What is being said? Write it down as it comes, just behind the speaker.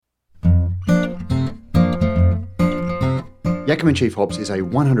Yakima Chief Hops is a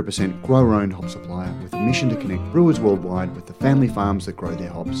 100% grower-owned hop supplier with a mission to connect brewers worldwide with the family farms that grow their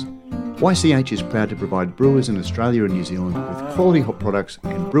hops. YCH is proud to provide brewers in Australia and New Zealand with quality hop products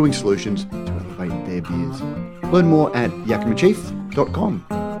and brewing solutions to elevate their beers. Learn more at yakimachief.com.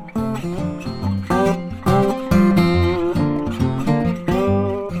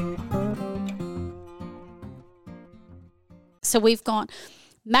 So we've got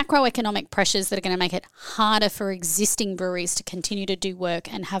macroeconomic pressures that are going to make it harder for existing breweries to continue to do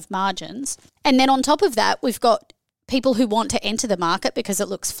work and have margins. And then on top of that, we've got people who want to enter the market because it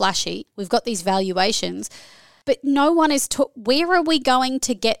looks flashy. We've got these valuations, but no one is where are we going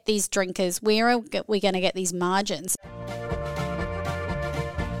to get these drinkers? Where are we going to get these margins?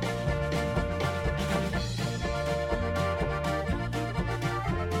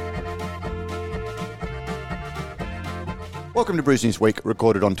 Welcome to Brews News Week,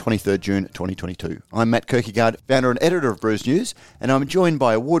 recorded on 23rd June 2022. I'm Matt Kierkegaard, founder and editor of Brews News, and I'm joined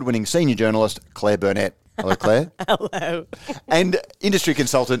by award-winning senior journalist Claire Burnett. Hello, Claire. Hello. And industry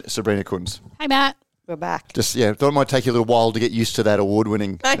consultant Sabrina Kunz. Hey, Matt. We're back. Thought it might take you a little while to get used to that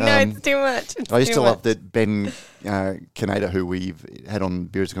award-winning. I know, it's too much. I used to love that Ben Canada, who we've had on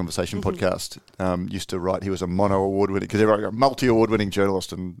Beer is a Conversation podcast, used to write. He was a mono award-winning, because they're a multi-award-winning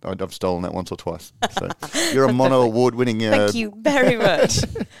journalist, and I've stolen that once or twice. So you're a mono award-winning. Thank you very much.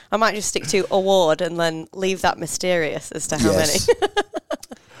 I might just stick to award and then leave that mysterious as to how many.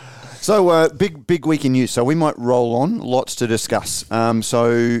 So big week in news. So we might roll on. Lots to discuss.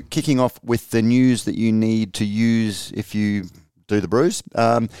 So kicking off with the news that you need to use if you do the brews.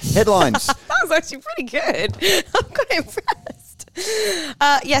 Headlines. That was actually pretty good. I'm quite impressed.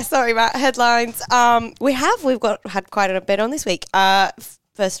 Sorry, Matt. Headlines. We've had quite a bit on this week.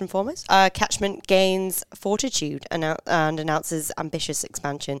 First and foremost, Catchment gains fortitude and announces ambitious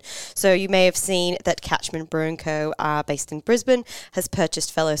expansion. So you may have seen that Catchment Brewing Co., based in Brisbane, has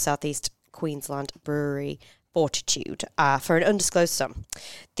purchased fellow Southeast Queensland brewery Fortitude for an undisclosed sum.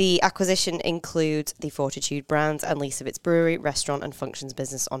 The acquisition includes the Fortitude brands and lease of its brewery, restaurant and functions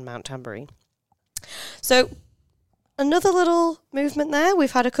business on Mount Tamborine. So another little movement there.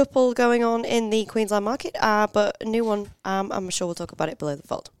 We've had a couple going on in the Queensland market, but a new one, I'm sure we'll talk about it below the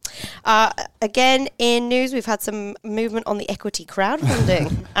fold. Again, in news, we've had some movement on the equity crowdfunding.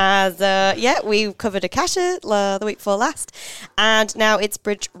 We covered Akasha the week before last, and now it's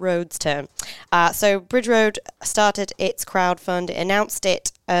Bridge Road's turn. So Bridge Road started its crowdfund, announced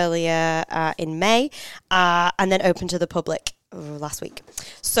it earlier in May, and then opened to the public last week.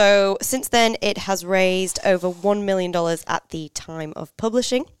 So since then, it has raised over $1 million at the time of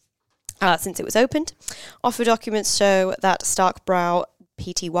publishing since it was opened. Offer documents show that Starkbrow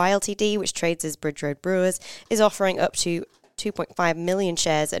Pty Ltd, which trades as Bridge Road Brewers, is offering up to 2.5 million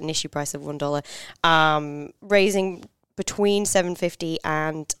shares at an issue price of $1, raising between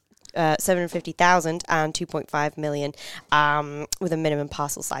 $750,000 and $2.5 million, with a minimum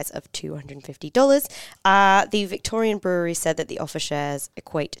parcel size of $250. The Victorian Brewery said that the offer shares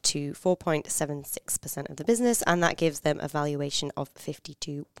equate to 4.76% of the business, and that gives them a valuation of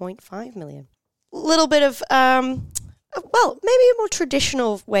 $52.5 million. Little bit of maybe a more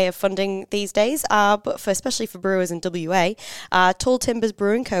traditional way of funding these days, but especially for brewers in WA, Tall Timbers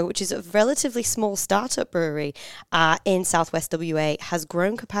Brewing Co., which is a relatively small startup brewery in southwest WA, has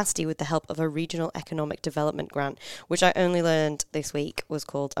grown capacity with the help of a regional economic development grant, which I only learned this week was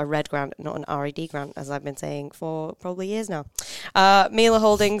called a RED grant, not an RED grant, as I've been saying for probably years now. Mila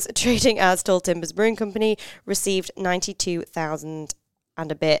Holdings, trading as Tall Timbers Brewing Company, received $92,000 and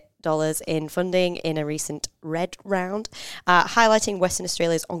a bit in funding in a recent RED round, highlighting Western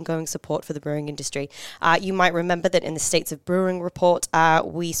Australia's ongoing support for the brewing industry. You might remember that in the States of Brewing report,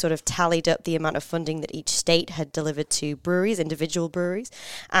 we sort of tallied up the amount of funding that each state had delivered to breweries, individual breweries,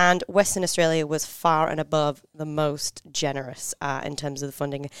 and Western Australia was far and above the most generous in terms of the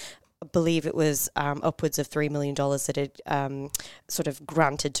funding. I believe it was upwards of $3 million that it sort of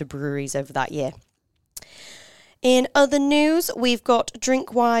granted to breweries over that year. In other news, we've got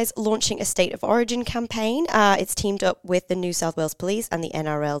Drinkwise launching a State of Origin campaign. It's teamed up with the New South Wales Police and the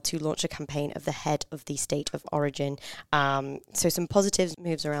NRL to launch a campaign of the head of the State of Origin. So some positive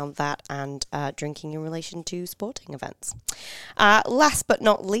moves around that and drinking in relation to sporting events. Last but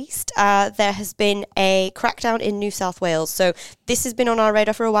not least, there has been a crackdown in New South Wales. So this has been on our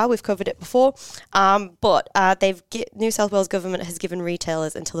radar for a while. We've covered it before. But New South Wales government has given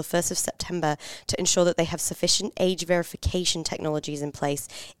retailers until the 1st of September to ensure that they have sufficient age verification technologies in place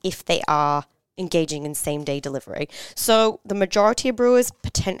if they are engaging in same-day delivery. So the majority of brewers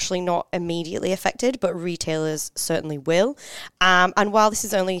potentially not immediately affected, but retailers certainly will. And while this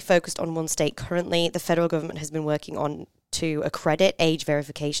is only focused on one state currently, the federal government has been working on to accredit age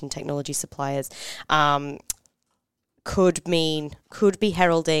verification technology suppliers could be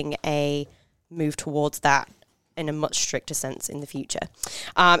heralding a move towards that in a much stricter sense in the future.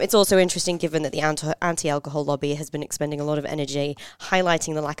 It's also interesting given that the anti-alcohol lobby has been expending a lot of energy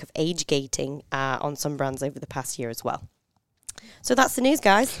highlighting the lack of age gating on some brands over the past year as well. So that's the news,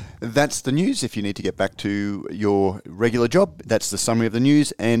 guys. That's the news. If you need to get back to your regular job, that's the summary of the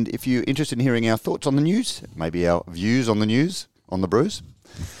news. And if you're interested in hearing our thoughts on the news, maybe our views on the news, on the brews.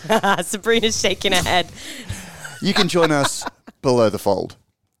 Sabrina's shaking her head. You can join us below the fold.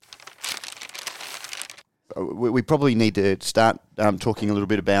 We probably need to start talking a little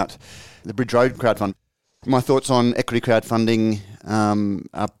bit about the Bridge Road crowdfund. My thoughts on equity crowdfunding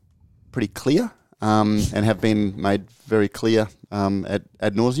are pretty clear and have been made very clear ad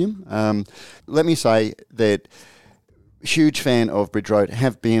nauseum. Let me say that huge fan of Bridge Road,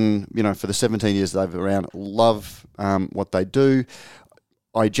 have been, for the 17 years they've been around, love what they do.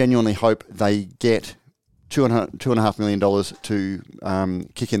 I genuinely hope they get $2.5 million to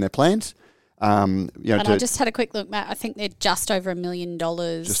kick in their plans. I just had a quick look, Matt. I think they're just over $1 million.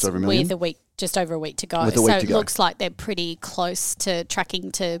 Just over $1 million? Just over a week to go. With a week to go. It looks like they're pretty close to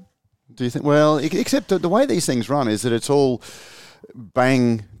tracking to. Do you think? Well, except the way these things run is that it's all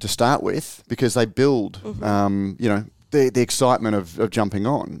bang to start with because they build, the excitement of jumping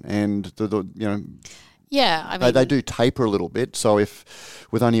on, and they do taper a little bit. So if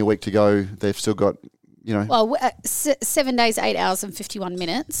with only a week to go, they've still got. Well, 7 days, 8 hours and 51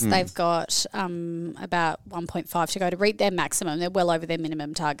 minutes. They've got about 1.5 to go to reach their maximum. They're well over their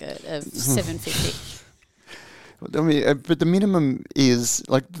minimum target of 750. I mean, but the minimum is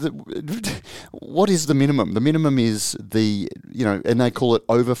what is the minimum? The minimum is and they call it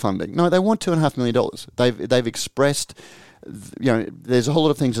overfunding. No, they want $2.5 million. They've expressed, there's a whole lot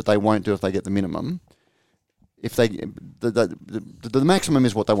of things that they won't do if they get the minimum. If they the maximum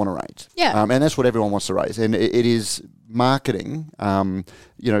is what they want to raise, and that's what everyone wants to raise, and it is marketing. When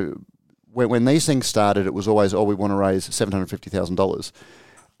these things started, it was always, we want to raise $750,000,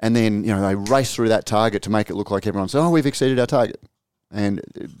 and then they race through that target to make it look like everyone says, we've exceeded our target, and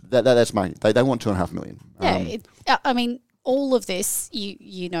that's money. They want $2.5 million. I mean, all of this,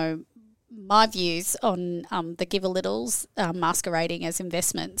 my views on the Give a Littles masquerading as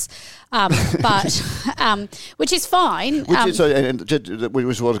investments, but which is fine. Which is what I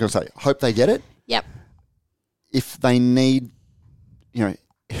was going to say. Hope they get it. Yep. If they need, I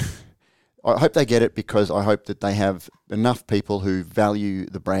hope they get it because I hope that they have enough people who value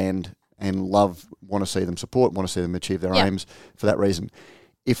the brand and want to see them support, want to see them achieve their aims for that reason.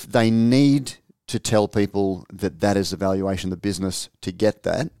 If they need to tell people that is the valuation of the business to get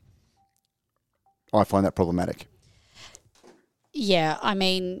that, I find that problematic. Yeah, I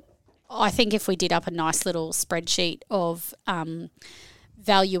mean, I think if we did up a nice little spreadsheet of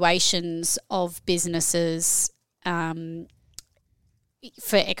valuations of businesses for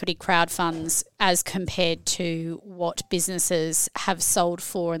equity crowdfunds as compared to what businesses have sold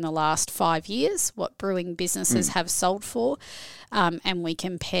for in the last 5 years, what brewing businesses have sold for, and we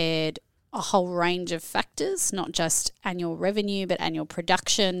compared a whole range of factors, not just annual revenue, but annual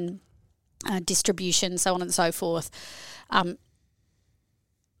production, distribution, so on and so forth,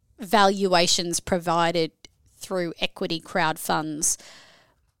 valuations provided through equity crowdfunds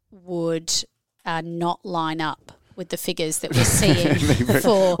would not line up with the figures that we're seeing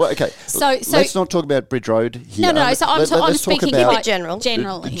for. Well, okay. So let's not talk about Bridge Road here. No. So I'm speaking about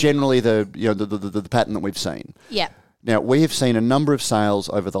generally. Generally, the pattern that we've seen. Yeah. Now, we have seen a number of sales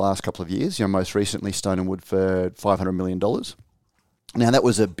over the last couple of years. Most recently, Stone & Wood for $500 million. Now, that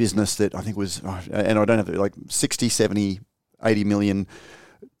was a business that I think was, and I don't have 60, 70, 80 million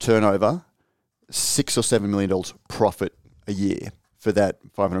turnover, $6 or $7 million profit a year for that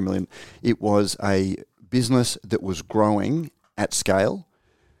 500 million. It was a business that was growing at scale.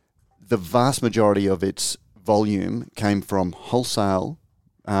 The vast majority of its volume came from wholesale,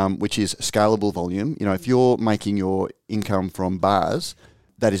 which is scalable volume. If you're making your income from bars,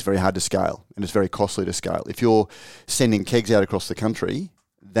 that is very hard to scale and it's very costly to scale. If you're sending kegs out across the country,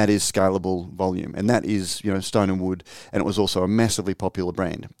 that is scalable volume. And that is, Stone & Wood, and it was also a massively popular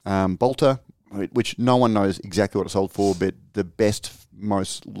brand. Bolter, which no one knows exactly what it sold for, but the best,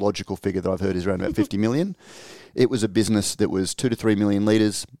 most logical figure that I've heard is around about 50 million. It was a business that was 2 to 3 million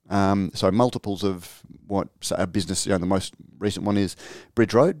litres, so multiples of what a business, the most recent one is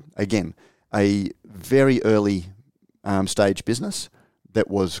Bridge Road. Again, a very early stage business that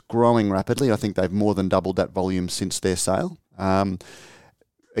was growing rapidly. I think they've more than doubled that volume since their sale.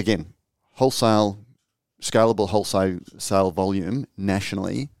 Again, scalable wholesale volume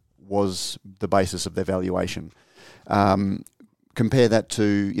nationally was the basis of their valuation. Compare that to,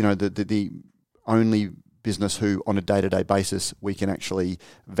 you know, the only business who on a day-to-day basis we can actually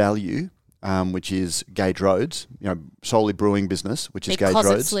value, which is Gage Roads, you know, solely brewing business, which is Gage Roads.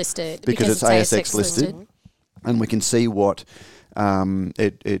 Because it's listed. Because it's ASX listed. And we can see what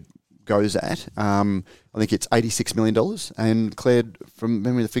it goes at. I think it's $86 million. And Claire, from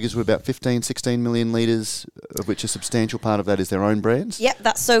memory, the figures were about 15, 16 million litres, of which a substantial part of that is their own brands. Yep,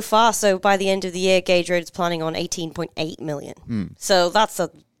 that's so far. So by the end of the year, Gage Road is planning on 18.8 million. So that's a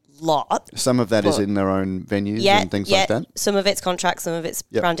lot. Some of that is in their own venues and things like that. Some of it's contracts, some of it's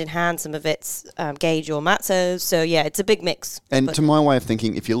brand in hand, some of it's Gage or Matzo. So yeah, it's a big mix. And to my way of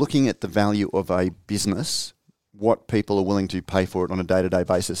thinking, if you're looking at the value of a business, what people are willing to pay for it on a day-to-day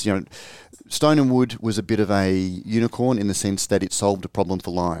basis. You know, Stone & Wood was a bit of a unicorn in the sense that it solved a problem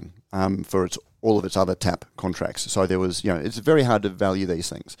for Lion for all of its other tap contracts. So there was, you know, it's very hard to value these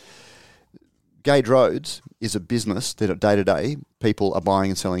things. Gage Roads is a business that day-to-day people are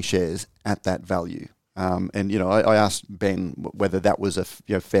buying and selling shares at that value. And, you know, I asked Ben whether that was a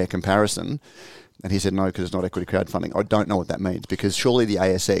fair comparison, and he said no, because it's not equity crowdfunding. I don't know what that means, because surely the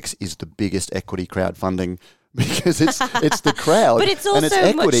ASX is the biggest equity crowdfunding because it's the crowd. But it's also and it's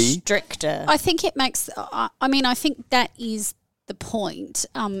equity. much stricter. I think it makes, I think that is the point,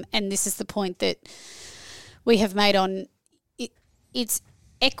 and this is the point that we have made on it. It's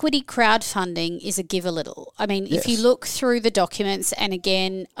equity crowdfunding is a give a little. I mean, if you look through the documents, and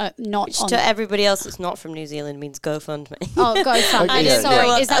again, Which to everybody else that's not from New Zealand means GoFundMe. Oh, GoFundMe.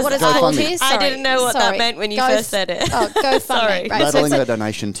 Sorry, is that what it's called here? I didn't know what that meant when you first said it. Oh, GoFundMe. Sorry. Right. Rattling the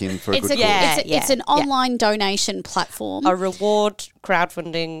donation tin for a good cause. It's an online donation platform. A reward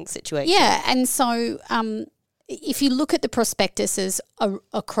crowdfunding situation. Yeah, and so if you look at the prospectuses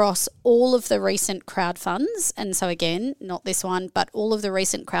across all of the recent crowd funds, and so again, not this one, but all of the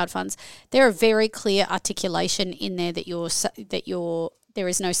recent crowd funds, there are very clear articulation in there that there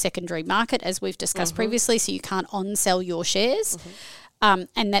is no secondary market, as we've discussed previously, so you can't on-sell your shares,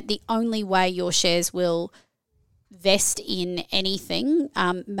 and that the only way your shares will vest in anything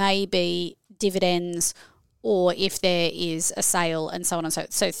may be dividends, or if there is a sale, and so on and so on.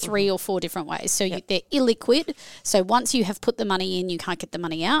 So 3 or 4 different ways. So they're illiquid. So once you have put the money in, you can't get the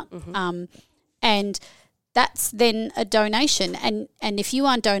money out. And that's then a donation. And if you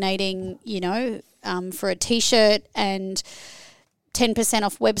are donating, for a T-shirt and 10%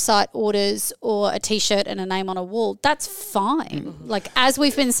 off website orders, or a T-shirt and a name on a wall, that's fine. Like, as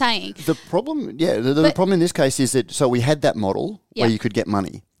we've been saying. The problem, the problem in this case is that, so we had that model where you could get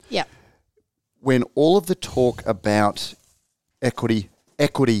money. Yeah. When all of the talk about equity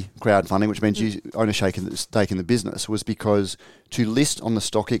crowdfunding, which means you own a stake in the business, was because to list on the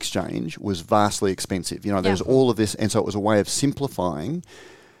stock exchange was vastly expensive. You know, there was all of this, and so it was a way of simplifying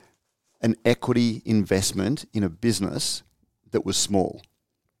an equity investment in a business that was small.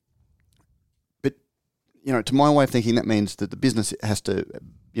 But, to my way of thinking, that means that the business has to,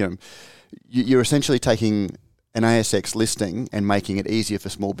 you're essentially taking an ASX listing and making it easier for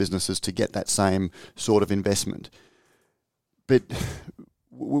small businesses to get that same sort of investment. But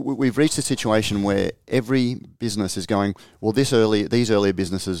we've reached a situation where every business is going, well, these earlier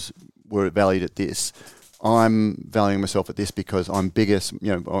businesses were valued at this. I'm valuing myself at this because I'm bigger,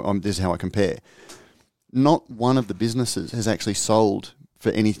 this is how I compare. Not one of the businesses has actually sold for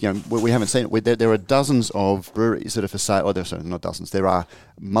any, we haven't seen it. There are dozens of breweries that are for sale. Not dozens. There are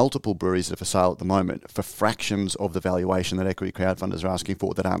multiple breweries that are for sale at the moment for fractions of the valuation that equity crowdfunders are asking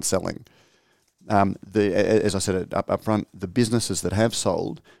for that aren't selling. As I said up front, the businesses that have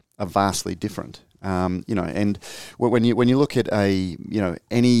sold are vastly different. And when you look at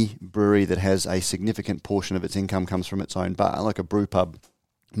any brewery that has a significant portion of its income comes from its own bar, like a brew pub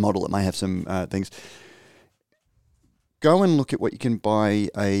model, it may have some things. Go and look at what you can buy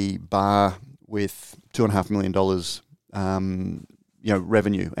a bar with $2.5 million,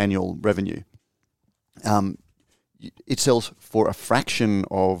 annual revenue. It sells for a fraction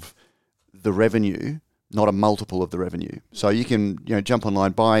of the revenue, not a multiple of the revenue. So you can, jump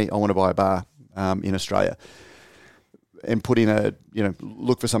online, I want to buy a bar in Australia, and put in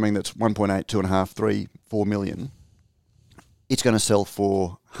look for something that's 1.8, 2.5, 3, 4 million. It's going to sell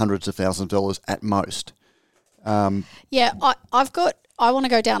for hundreds of thousands of dollars at most. I want to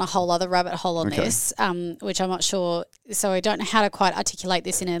go down a whole other rabbit hole on this, which I'm not sure, so I don't know how to quite articulate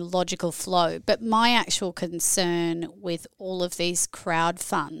this in a logical flow, but my actual concern with all of these crowd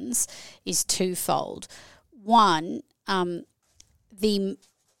funds is twofold. One, we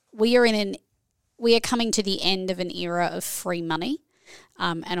are coming to the end of an era of free money,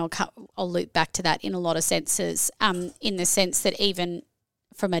 and I'll loop back to that in a lot of senses, in the sense that even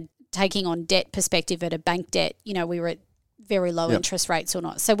from a taking on debt perspective at a bank debt, we were at very low interest rates or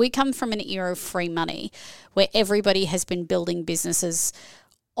not. So we come from an era of free money where everybody has been building businesses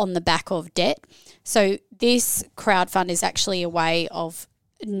on the back of debt. So this crowdfund is actually a way of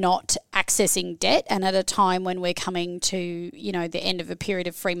not accessing debt, and at a time when we're coming to, the end of a period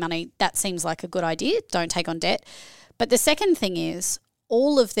of free money, that seems like a good idea. Don't take on debt. But the second thing is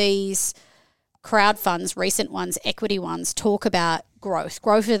all of these crowd funds, recent ones, equity ones, talk about growth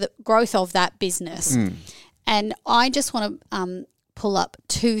of that business. And I just want to pull up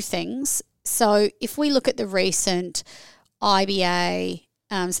two things. So if we look at the recent IBA,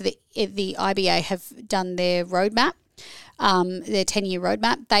 so the IBA have done their roadmap, their 10-year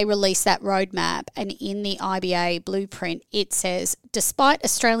roadmap. They released that roadmap, and in the IBA blueprint, it says, despite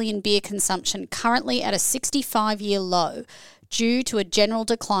Australian beer consumption currently at a 65-year low due to a general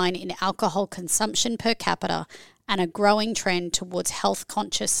decline in alcohol consumption per capita and a growing trend towards health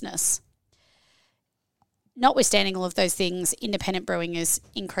consciousness. Notwithstanding all of those things, independent brewing is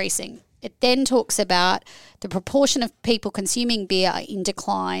increasing. It then talks about the proportion of people consuming beer in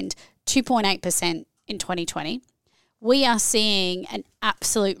declined 2.8% in 2020. We are seeing an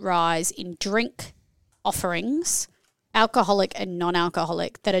absolute rise in drink offerings, alcoholic and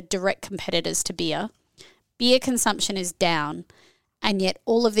non-alcoholic, that are direct competitors to beer. Beer consumption is down, and yet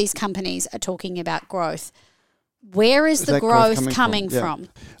all of these companies are talking about growth. Where is the growth coming from?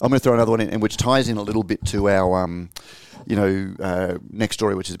 I'm going to throw another one in, which ties in a little bit to our, next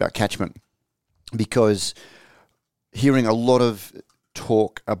story, which is about catchment. Because hearing a lot of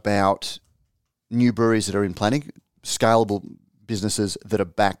talk about new breweries that are in planning, scalable businesses that are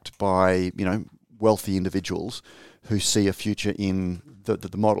backed by, wealthy individuals who see a future in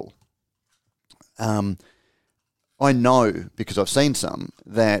the model. I know, because I've seen some,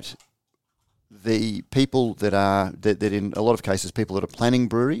 that the people that in a lot of cases, people that are planning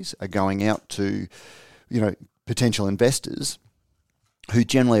breweries are going out to, potential investors who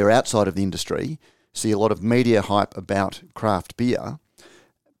generally are outside of the industry, see a lot of media hype about craft beer,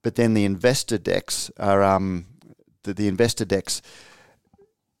 but then the investor decks are the investor decks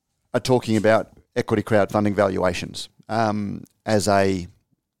are talking about equity crowdfunding valuations as a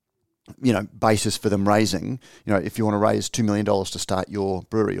basis for them raising. If you want to raise $2 million to start your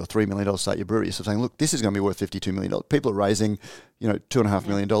brewery or $3 million to start your brewery, so saying, look, this is going to be worth $52 million. People are raising, $2.5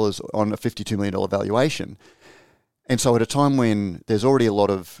 million on a $52 million valuation. And so at a time when there's already a lot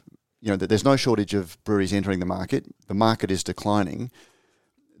of, there's no shortage of breweries entering the market is declining,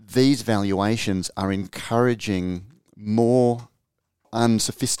 these valuations are encouraging more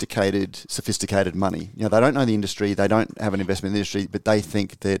sophisticated money. They don't know the industry, they don't have an investment in the industry, but they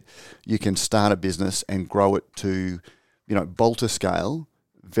think that you can start a business and grow it to, Bolter scale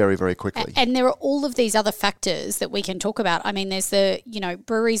very, very quickly. And there are all of these other factors that we can talk about. I mean, there's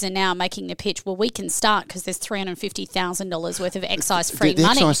breweries are now making the pitch, well, we can start because there's $350,000 worth of excise-free money. The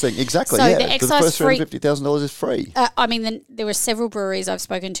excise thing, exactly, so yeah. The first $350,000 is free. Then there were several breweries I've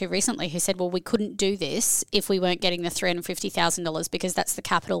spoken to recently who said, well, we couldn't do this if we weren't getting the $350,000 because that's the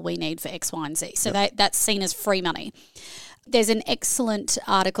capital we need for X, Y, and Z. So that's seen as free money. There's an excellent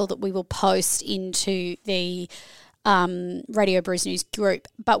article that we will post into the Radio Brews News group,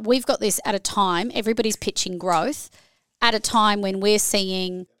 but we've got this at a time, everybody's pitching growth, at a time when we're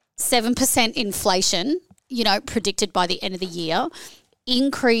seeing 7% inflation, predicted by the end of the year,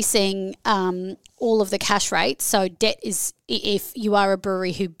 increasing all of the cash rates. So debt is, if you are a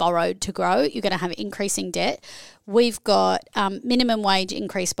brewery who borrowed to grow, you're going to have increasing debt. We've got minimum wage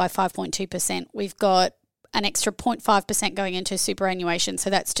increase by 5.2%. We've got an extra 0.5% going into superannuation, so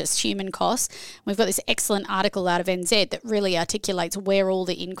that's just human costs. We've got this excellent article out of NZ that really articulates where all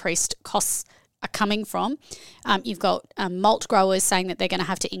the increased costs are coming from. You've got malt growers saying that they're going to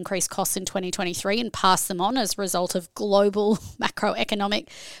have to increase costs in 2023 and pass them on as a result of global macroeconomic.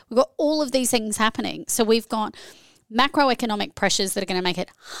 We've got all of these things happening. So we've got macroeconomic pressures that are going to make it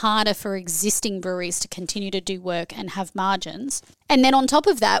harder for existing breweries to continue to do work and have margins. And then on top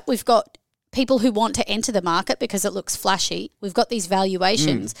of that, we've got people who want to enter the market because it looks flashy. We've got these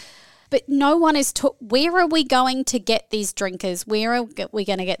valuations. But no one is where are we going to get these drinkers? Where are we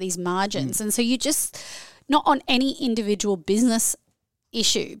going to get these margins? And so you just, not on any individual business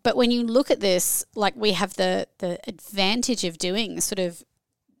issue, but when you look at this, like we have the advantage of doing sort of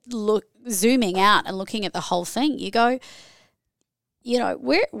zooming out and looking at the whole thing, you go,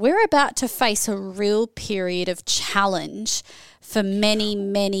 we're about to face a real period of challenge for many,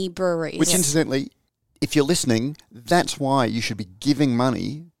 many breweries. Which, incidentally, if you're listening, that's why you should be giving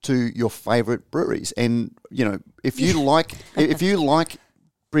money to your favourite breweries. And, if you like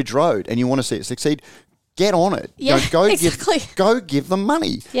Bridge Road and you want to see it succeed, get on it. Yeah, exactly. Go give them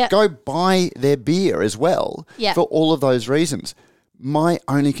money. Yeah. Go buy their beer as well for all of those reasons. My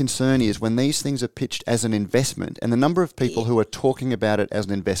only concern is when these things are pitched as an investment, and the number of people who are talking about it as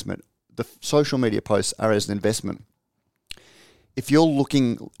an investment, the social media posts are as an investment. If you're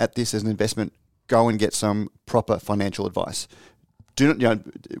looking at this as an investment, go and get some proper financial advice.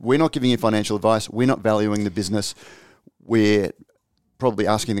 We're not giving you financial advice. We're not valuing the business. We're probably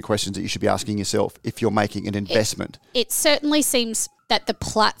asking the questions that you should be asking yourself if you're making an investment. It certainly seems that the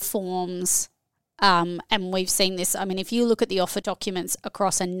platforms, and we've seen this, I mean, if you look at the offer documents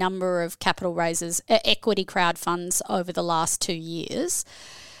across a number of capital raises, equity crowd funds over the last 2 years,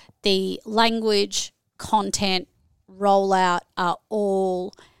 the language, content, rollout are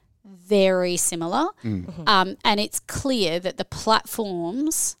all very similar. And it's clear that the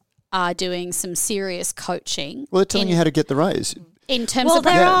platforms are doing some serious coaching. Well, they're telling you how to get the raise. In terms of...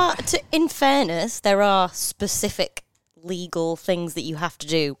 in fairness, there are specific legal things that you have to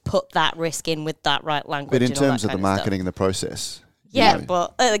do. Put that risk in with that right language. But in terms of the marketing and the process... Yeah,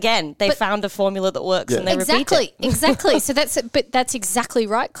 but again, they found a formula that works and they repeat it. Exactly. So that's exactly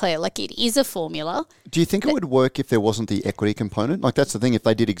right, Claire. Like, it is a formula. Do you think it would work if there wasn't the equity component? Like, that's the thing. If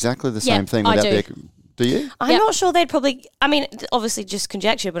they did exactly the same thing I without do. Do you? I'm not sure they'd probably... I mean, obviously just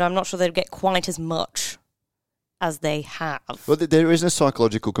conjecture, but I'm not sure they'd get quite as much as they have. Well, there is a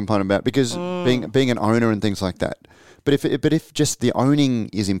psychological component about it because being an owner and things like that. But if just the owning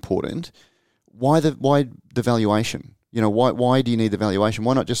is important, why the valuation? Why do you need the valuation?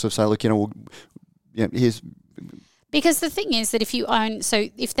 Why not just sort of say, look, here's... Because the thing is that if you own, so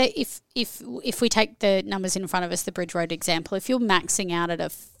if we take the numbers in front of us, the Bridge Road example, if you're maxing out at a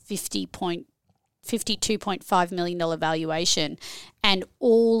 $52.5 million valuation, and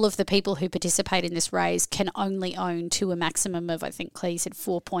all of the people who participate in this raise can only own to a maximum of, I think Claire said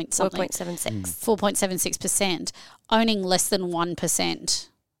 4.76%, owning less than 1%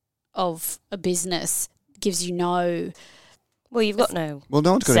 of a business gives you no... Well, you've got no... Well,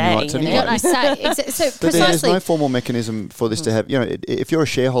 no one's got any rights anyway. You've got no say. So precisely... There's no formal mechanism for this to have... if you're a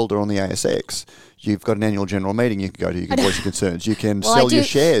shareholder on the ASX, you've got an annual general meeting you can go to, you can voice your concerns, you can sell your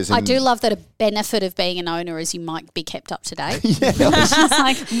shares. I do love that a benefit of being an owner is you might be kept up to date.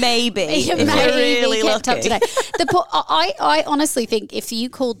 Maybe. Really kept up to date. I honestly think if you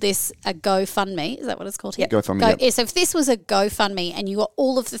called this a GoFundMe, is that what it's called here? GoFundMe, yeah. So if this was a GoFundMe and you got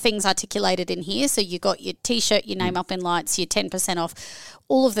all of the things articulated in here, so you got your T-shirt, your name up in lights, your 10% off,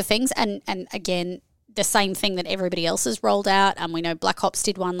 all of the things, and again, the same thing that everybody else has rolled out, and we know Black Ops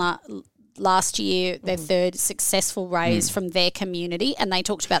did one last year, their third successful raise from their community, and they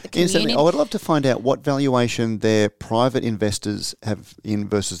talked about the community. I would love to find out what valuation their private investors have in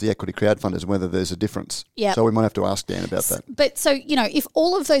versus the equity crowdfunders, and whether there's a difference. Yeah. So we might have to ask Dan about that. But so, if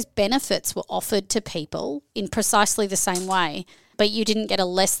all of those benefits were offered to people in precisely the same way, but you didn't get a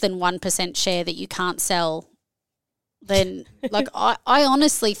less than 1% share that you can't sell, then I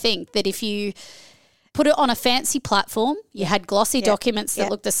honestly think that if you put it on a fancy platform, you had glossy documents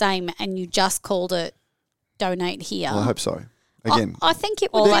that looked the same, and you just called it donate here. Well, I hope so. Again, I think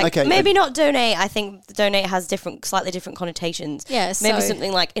it would. Maybe not donate. I think donate has slightly different connotations. Yeah, maybe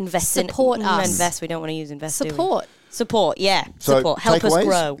something like invest support in us. Invest. We don't want to use invest. Support. Yeah. So support. Help us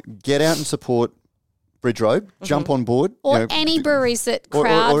grow. Get out and support Bridge Road. Jump on board. Or any breweries that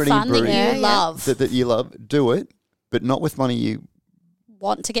crowd fund that you love. That you love. Do it, but not with money you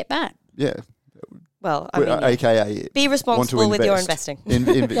want to get back. Yeah. Well, I mean, AKA be responsible with your investing.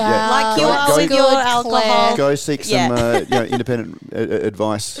 Like you are with your alcohol. Go seek some independent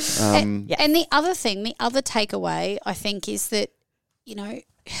advice. And the other takeaway, I think, is that,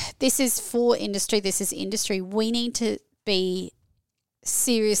 this is for industry, this is industry. We need to be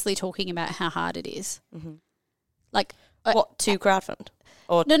seriously talking about how hard it is. Mm-hmm. Like, what, to crowdfund?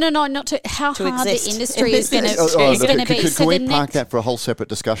 Or no, not to how to hard exist. The industry is going to be. Can we park that for a whole separate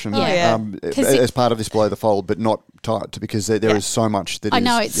discussion as part of this below the fold, but not tight, because there is so much that I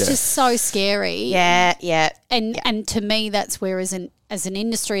know it's just so scary. Yeah. And to me, that's where as an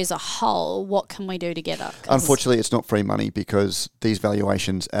industry as a whole, what can we do together? Unfortunately, it's not free money, because these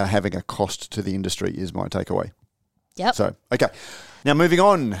valuations are having a cost to the industry, is my takeaway. Yep. So, okay. Now, moving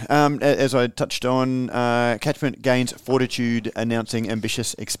on, as I touched on, Catchment gains Fortitude announcing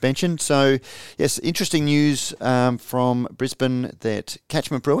ambitious expansion. So, yes, interesting news from Brisbane that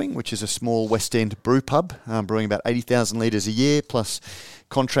Catchment Brewing, which is a small West End brew pub, brewing about 80,000 litres a year, plus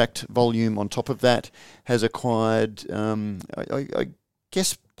contract volume on top of that, has acquired, I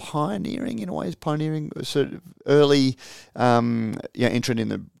guess, pioneering sort of early entrant in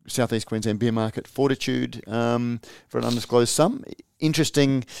the Southeast Queensland beer market, Fortitude, for an undisclosed sum.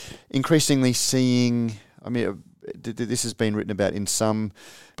 Increasingly seeing, I mean, this has been written about in some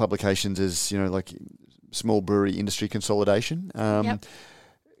publications as, like small brewery industry consolidation.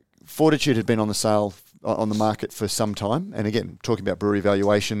 Fortitude had been on the market for some time, and again, talking about brewery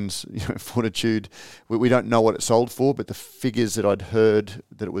valuations, Fortitude, we don't know what it sold for, but the figures that I'd heard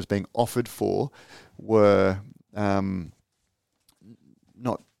that it was being offered for were not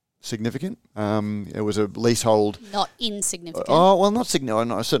significant. It was a leasehold. Not insignificant. Oh, well, not significant.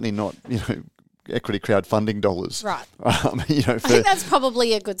 No, certainly not, equity crowdfunding dollars. Right. I think that's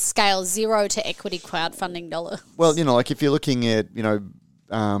probably a good scale, 0 to equity crowdfunding dollar. Well, like if you're looking at,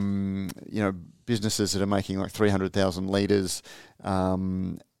 businesses that are making like 300,000 litres are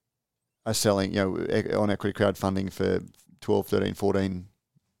selling, on equity crowdfunding for 12, 13, 14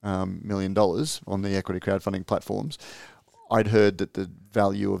 million dollars on the equity crowdfunding platforms. I'd heard that the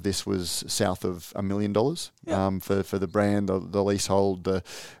value of this was south of $1 million for the brand, the leasehold, the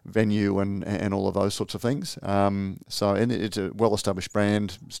venue, and all of those sorts of things. And it's a well-established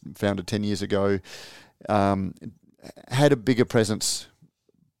brand, founded 10 years ago, had a bigger presence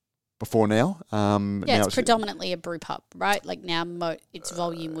before now. Now it's predominantly a brew pub, right? Like now its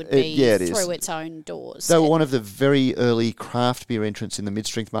volume would be through its own doors. They were one of the very early craft beer entrants in the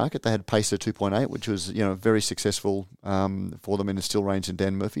mid-strength market. They had Pacer 2.8, which was very successful for them in a still range in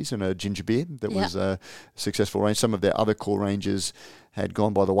Dan Murphy's, and a ginger beer that was a successful range. Some of their other core ranges had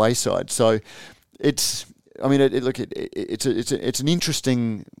gone by the wayside. So it's an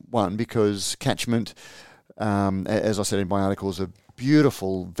interesting one because Catchment, as I said in my article, is a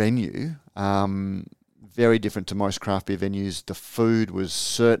beautiful venue, very different to most craft beer venues. The food was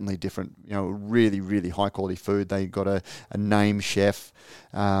certainly different, really, really high quality food. They got a name chef,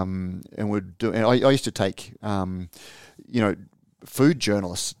 and I used to take, food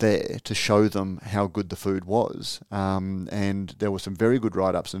journalists there to show them how good the food was, and there were some very good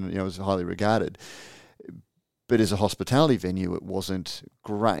write-ups, and it was highly regarded. But as a hospitality venue, it wasn't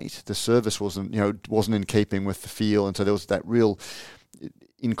great. The service wasn't in keeping with the feel, and so there was that real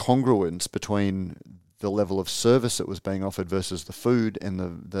incongruence between the level of service that was being offered versus the food and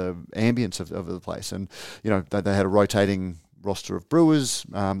the ambience of the place. And they had a rotating roster of brewers.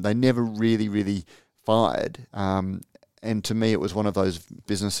 They never really fired. And to me, it was one of those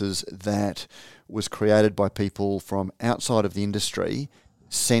businesses that was created by people from outside of the industry,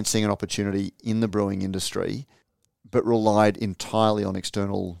 sensing an opportunity in the brewing industry, but relied entirely on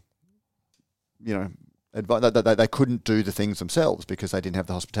external, advice. They couldn't do the things themselves because they didn't have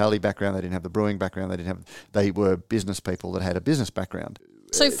the hospitality background, they didn't have the brewing background, they were business people that had a business background.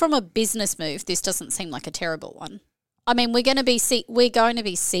 So from a business move, this doesn't seem like a terrible one. I mean, we're going to be seeing.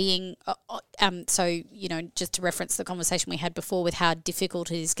 Just to reference the conversation we had before with how difficult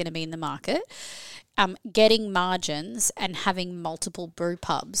it is going to be in the market. Getting margins and having multiple brew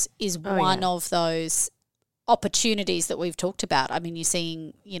pubs is one of those opportunities that we've talked about. I mean, you're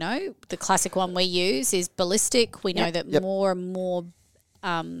seeing, the classic one we use is Ballistic. We know that more and more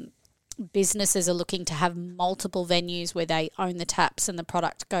businesses are looking to have multiple venues where they own the taps and the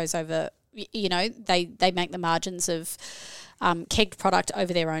product goes over, they make the margins of kegged product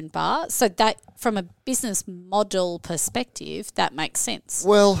over their own bar. So that, from a business model perspective, that makes sense.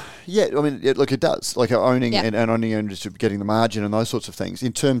 Well, yeah, I mean, it does. Like owning and owning and just getting the margin and those sorts of things.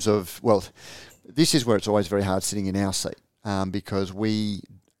 In terms of, this is where it's always very hard sitting in our seat because we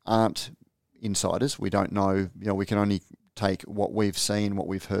aren't insiders. We don't know, we can only take what we've seen, what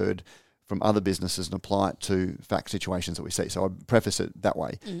we've heard from other businesses and apply it to fact situations that we see. So I preface it that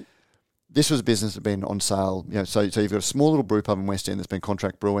way. Mm. This was a business that had been on sale. So you've got a small little brew pub in West End that's been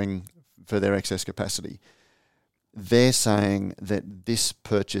contract brewing for their excess capacity. They're saying that this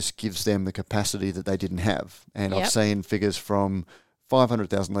purchase gives them the capacity that they didn't have. And I've seen figures from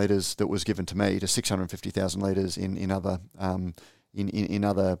 500,000 litres that was given to me to 650,000 litres in other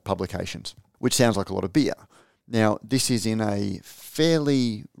publications, which sounds like a lot of beer. Now, this is in a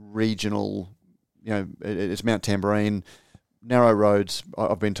fairly regional, it's Mount Tamborine, narrow roads.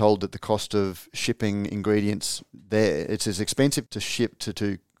 I've been told that the cost of shipping ingredients there, it's as expensive to ship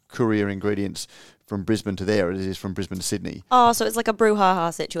to courier ingredients from Brisbane to there as it is from Brisbane to Sydney. Oh, so it's like a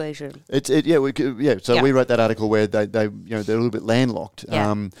brouhaha situation. So we wrote that article where they're a little bit landlocked.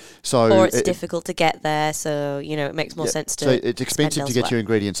 Yeah. Or it's difficult to get there, so it makes more sense to. So it's expensive to get your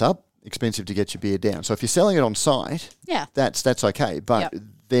ingredients up, expensive to get your beer down. So if you're selling it on site, that's okay. But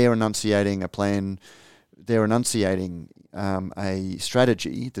they're enunciating a plan. They're enunciating a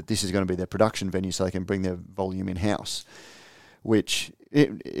strategy that this is going to be their production venue, so they can bring their volume in house. Which,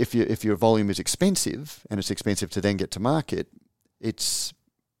 if your volume is expensive and it's expensive to then get to market, it's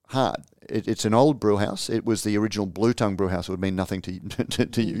hard. It's an old brew house. It was the original Blue Tongue brew house. It would mean nothing to you.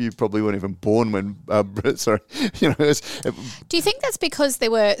 To you. You probably weren't even born when. Sorry, Do you think that's because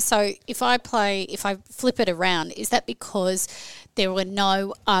there were? So if I flip it around, is that because there were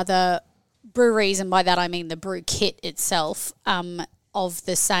no other breweries, and by that I mean the brew kit itself, of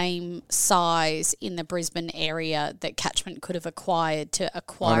the same size in the Brisbane area that Catchment could have acquired to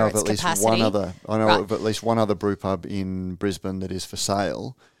acquire its capacity? I know of at least one other brew pub in Brisbane that is for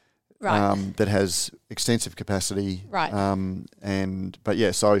sale. Right. That has extensive capacity. Right. And I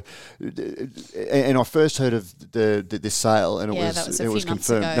first heard of this sale, and it was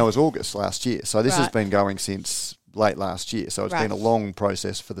confirmed. No, it was August last year. So this has been going since late last year. So it's been a long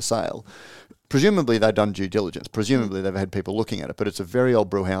process for the sale. Presumably they've done due diligence. Presumably they've had people looking at it. But it's a very old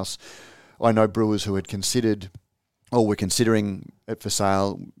brew house. I know brewers who had considered, or were considering it for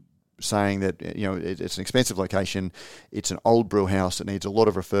sale, saying that it's an expensive location, it's an old brew house, it needs a lot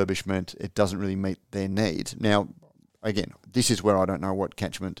of refurbishment, it doesn't really meet their needs. Now, again, this is where I don't know what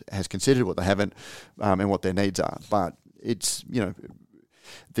Catchment has considered, what they haven't, and what their needs are. But it's,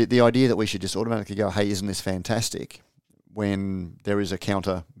 the idea that we should just automatically go, hey, isn't this fantastic, when there is a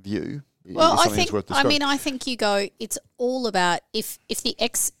counter view. Well, I think you go, it's all about if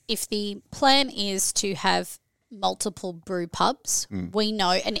the plan is to have multiple brew pubs, we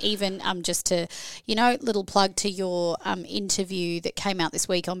know, and even just to, little plug to your interview that came out this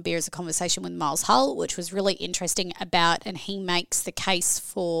week on Beer as a Conversation with Miles Hull, which was really interesting and he makes the case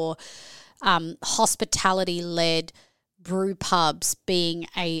for hospitality-led brew pubs being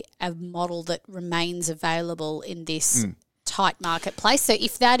a model that remains available in this tight marketplace. So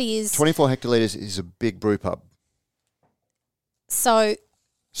if that is 24 hectolitres is a big brew pub. So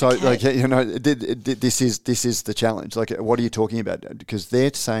okay. This is the challenge. Like, what are you talking about? Because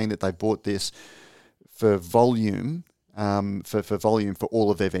they're saying that they bought this for volume, for volume for all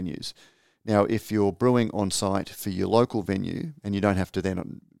of their venues. Now, if you're brewing on site for your local venue, and you don't have to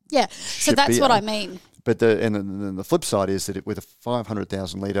then so that's beer, what I mean. But the flip side is that with a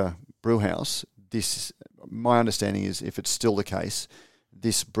 500,000 litre brew house, my understanding is, if it's still the case,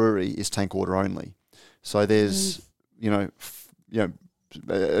 this brewery is tank water only. So there's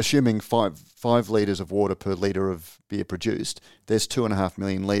assuming five litres of water per litre of beer produced, there's 2.5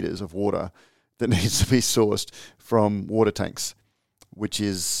 million litres of water that needs to be sourced from water tanks, which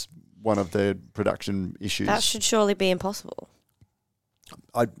is one of the production issues. That should surely be impossible.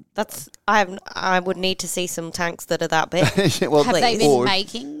 I would need to see some tanks that are that big. Well, have they been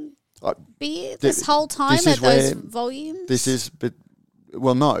making beer this whole time at those volumes?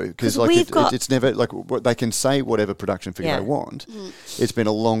 No, because it's never they can say whatever production figure they want. It's been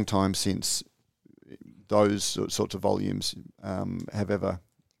a long time since those sorts of volumes have ever,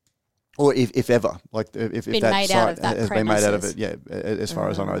 or if ever, if that site has been made out of it. Yeah, as far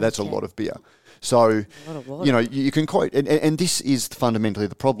as I know, that's a lot of beer. So you can quote, and this is fundamentally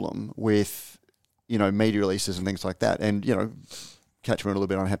the problem with media releases and things like that, and Catchment a little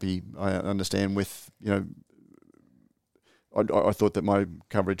bit unhappy, I understand, with I thought that my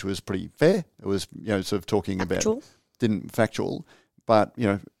coverage was pretty fair. It was, sort of talking factual. Factual, but,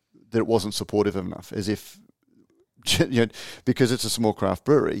 that it wasn't supportive enough, as if, because it's a small craft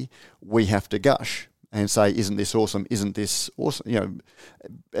brewery, we have to gush and say, isn't this awesome? Isn't this awesome?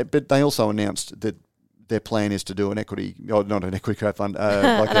 But they also announced that their plan is to do not an equity crowd fund,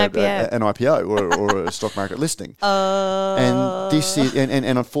 an IPO or a stock market listing. And this is,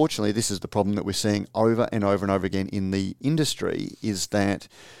 and unfortunately, this is the problem that we're seeing over and over and over again in the industry, is that,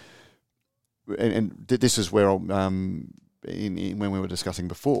 and this is where when we were discussing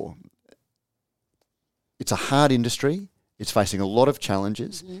before, it's a hard industry. It's facing a lot of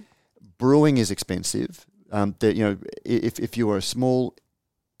challenges. Mm-hmm. Brewing is expensive. If you are a small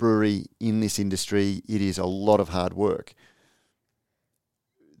brewery in this industry, it is a lot of hard work.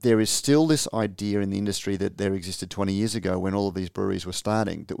 There is still this idea in the industry that there existed 20 years ago when all of these breweries were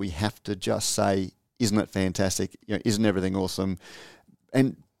starting, that we have to just say, isn't it fantastic? Isn't everything awesome?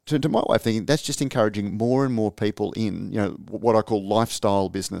 And to my way of thinking, that's just encouraging more and more people in, what I call lifestyle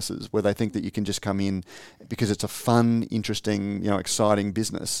businesses, where they think that you can just come in because it's a fun, interesting, exciting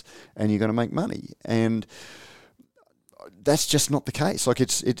business and you're going to make money. And that's just not the case.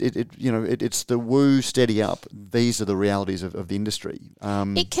 It's the woo, steady up. These are the realities of the industry.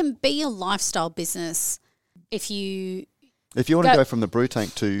 It can be a lifestyle business if you want to go from the brew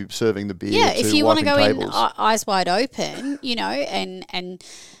tank to serving the beer. Yeah, if you want to go tables. in eyes wide open, and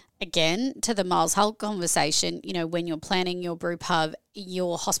again to the Miles Hull conversation, when you're planning your brew pub,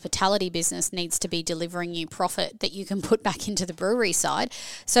 your hospitality business needs to be delivering you profit that you can put back into the brewery side.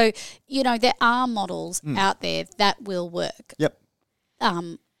 So, there are models out there that will work. Yep.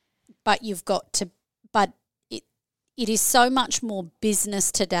 but it is so much more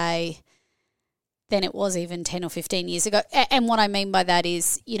business today than it was even 10 or 15 years ago. And what I mean by that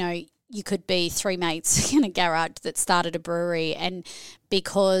is, you could be three mates in a garage that started a brewery, and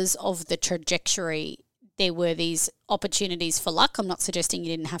because of the trajectory, there were these opportunities for luck. I'm not suggesting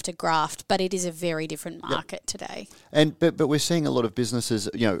you didn't have to graft, but it is a very different market today. And but we're seeing a lot of businesses,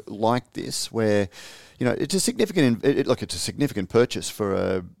 like this, where, it's a significant purchase for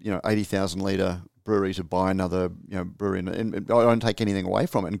a 80,000 litre brewery to buy another brewery, and I don't take anything away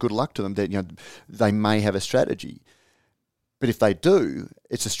from it. And good luck to them. That they may have a strategy, but if they do,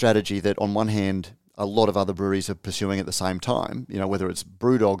 it's a strategy that on one hand a lot of other breweries are pursuing at the same time. Whether it's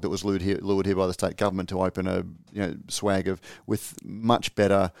Brewdog that was lured here by the state government to open a swag with much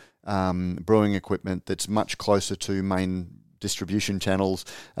better brewing equipment that's much closer to main distribution channels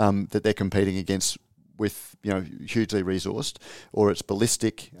that they're competing against with hugely resourced, or it's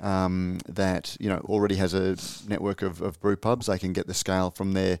Ballistic that already has a network of brew pubs. They can get the scale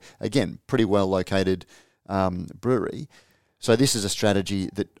from their, again, pretty well located brewery. So this is a strategy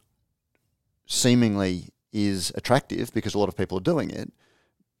that seemingly is attractive because a lot of people are doing it,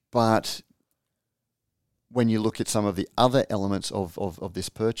 but when you look at some of the other elements of this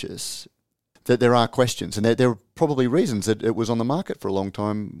purchase, that there are questions, and there are probably reasons that it was on the market for a long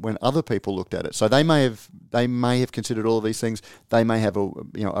time when other people looked at it. So they may have considered all of these things. They may have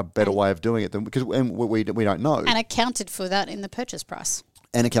a better way of doing it than, because we don't know, and accounted for that in the purchase price.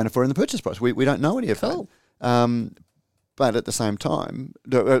 We don't know any of that. But at the same time,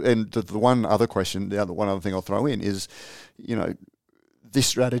 and the one other question, one other thing I'll throw in is, this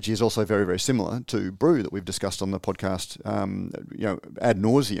strategy is also very, very similar to Brew that we've discussed on the podcast, ad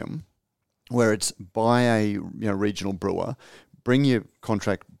nauseum, where it's buy a regional brewer, bring your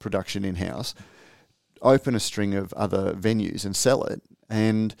contract production in-house, open a string of other venues and sell it,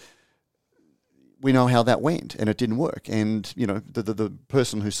 and we know how that went, and it didn't work. And the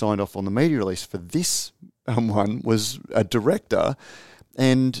person who signed off on the media release for this one was a director,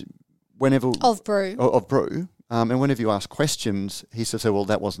 and whenever of Brew, and whenever you ask questions, he says, "Well,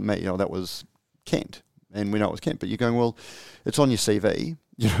 that wasn't me. That was Kent." And we know it was Kent, but you're going, well, it's on your CV.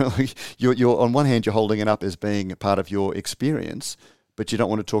 You're on one hand, you're holding it up as being a part of your experience, but you don't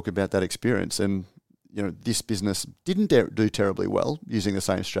want to talk about that experience. And this business didn't do terribly well using the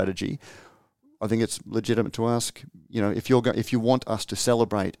same strategy. I think it's legitimate to ask, if you want us to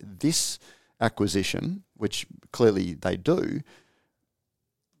celebrate this acquisition, which clearly they do,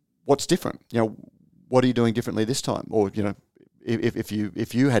 what's different? What are you doing differently this time? Or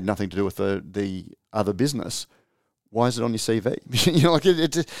if you had nothing to do with the other business, why is it on your CV?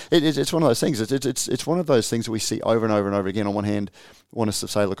 It's one of those things. It's one of those things that we see over and over and over again. On one hand, want us to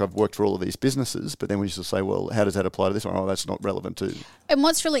say, look, I've worked for all of these businesses, but then we just say, well, how does that apply to this one? Oh, that's not relevant to. And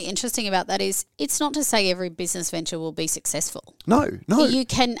what's really interesting about that is it's not to say every business venture will be successful. No. You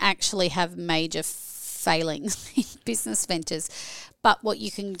can actually have major failings in business ventures, but what you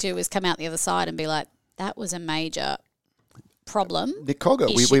can do is come out the other side and be like, that was a major problem. The Cogger,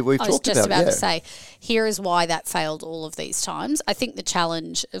 we've talked about. I was just about to say, here is why that failed all of these times. I think the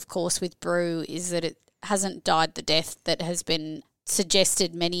challenge, of course, with Brew is that it hasn't died the death that has been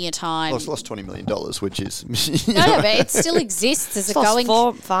suggested many a time. Well, it's lost $20 million, which is... but it still exists as a going...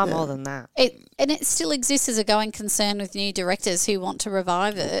 far more than that. It still exists as a going concern with new directors who want to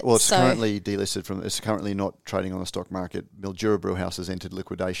revive it. Well, it's currently delisted from... It's currently not trading on the stock market. Mildura Brewhouse has entered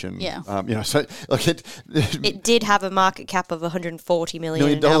liquidation. Yeah. So like it did have a market cap of $140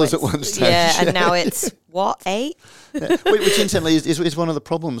 million at one stage. Yeah, and now it's... What, 8? Which incidentally is one of the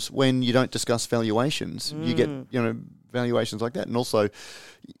problems when you don't discuss valuations. You get, valuations like that. And also,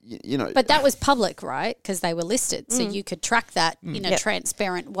 But that was public, right? Because they were listed. So you could track that in a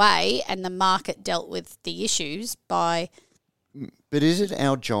transparent way, and the market dealt with the issues by... But is it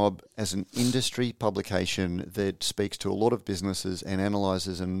our job as an industry publication that speaks to a lot of businesses and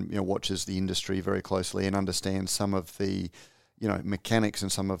analyses and watches the industry very closely and understands some of the mechanics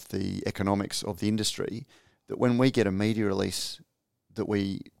and some of the economics of the industry, that when we get a media release that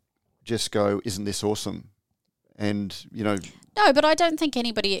we just go, isn't this awesome? And, No, but I don't think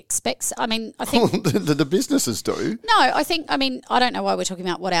anybody expects... I mean, I think... the businesses do. No, I don't know why we're talking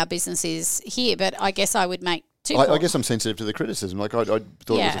about what our business is here, but I guess I would make two... I guess I'm sensitive to the criticism. Like, I thought it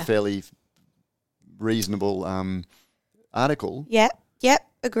was a fairly reasonable article. Yep,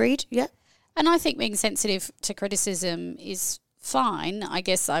 agreed, yep. And I think being sensitive to criticism is fine. I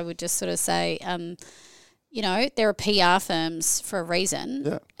guess I would just sort of say, there are PR firms for a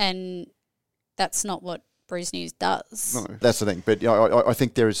reason, and that's not what Brews News does. No, that's the thing. But I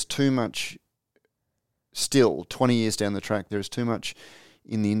think there is too much, still, 20 years down the track, there is too much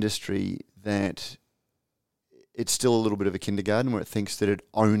in the industry that it's still a little bit of a kindergarten where it thinks that it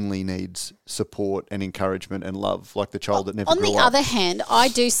only needs support and encouragement and love, like the child that never grew up. On the other hand, I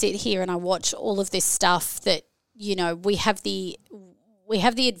do sit here and I watch all of this stuff that, you know, we have the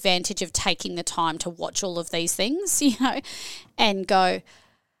advantage of taking the time to watch all of these things, you know, and go,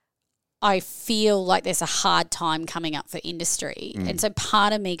 I feel like there's a hard time coming up for industry. And so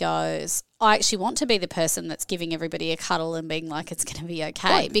part of me goes, I actually want to be the person that's giving everybody a cuddle and being like, it's going to be okay.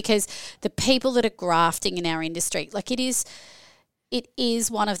 Right. Because the people that are grafting in our industry, like it is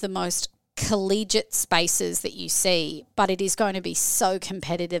one of the most collegiate spaces that you see, but it is going to be so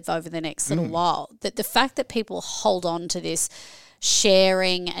competitive over the next little while that the fact that people hold on to this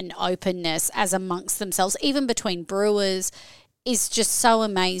sharing and openness as amongst themselves, even between brewers, is just so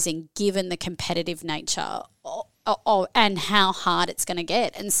amazing given the competitive nature and how hard it's going to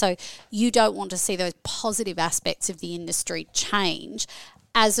get. And so you don't want to see those positive aspects of the industry change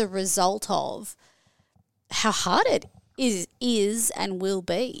as a result of how hard it is and will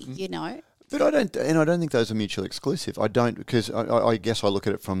be, you know. But I don't think those are mutually exclusive. I don't, because I guess I look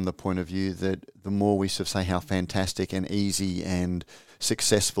at it from the point of view that the more we sort of say how fantastic and easy and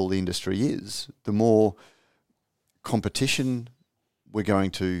successful the industry is, the more competition we're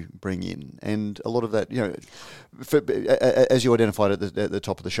going to bring in. And a lot of that, you know, as you identified at the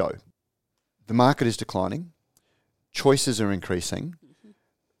top of the show, the market is declining, choices are increasing,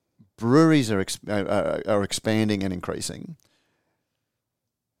 breweries are expanding and increasing.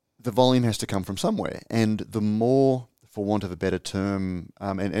 The volume has to come from somewhere. And the more, for want of a better term,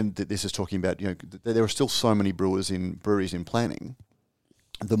 and this is talking about, you know, there are still so many breweries in planning,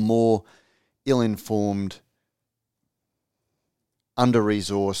 the more ill-informed,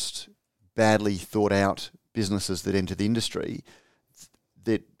 under-resourced, badly thought-out businesses that enter the industry,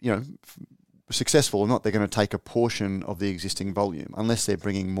 that, you know, successful or not, they're going to take a portion of the existing volume. Unless they're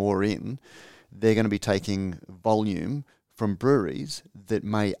bringing more in, they're going to be taking volume from breweries that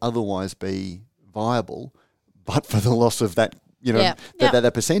may otherwise be viable, but for the loss of that, you know,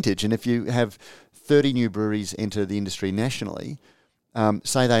 that percentage. And if you have 30 new breweries enter the industry nationally,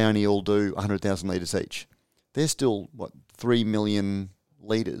 say they only all do 100,000 litres each, there's still, 3 million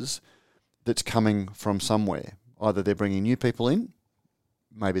litres that's coming from somewhere. Either they're bringing new people in,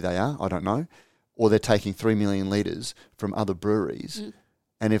 maybe they are, I don't know, or they're taking 3 million litres from other breweries.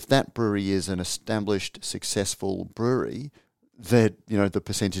 And if that brewery is an established, successful brewery, that, you know, the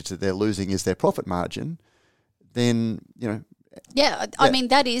percentage that they're losing is their profit margin, then, you know. Yeah, I mean,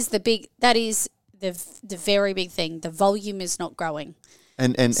 that is the very big thing. The volume is not growing.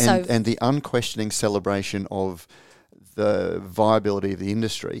 And the unquestioning celebration of the viability of the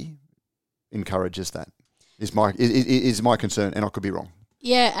industry encourages that, is my concern, and I could be wrong.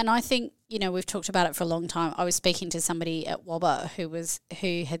 Yeah, and I think, you know, we've talked about it for a long time. I was speaking to somebody at Wobber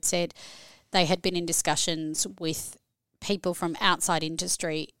who had said they had been in discussions with people from outside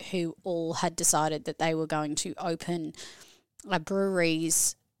industry who all had decided that they were going to open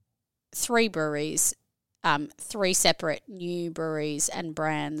breweries, 3 breweries, 3 separate new breweries and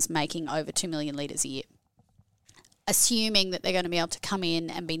brands making over 2 million litres a year, assuming that they're going to be able to come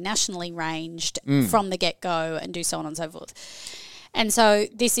in and be nationally ranged from the get-go and do so on and so forth. And so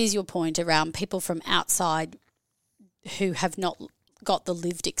this is your point around people from outside who have not got the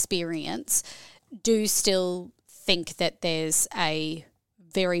lived experience do still think that there's a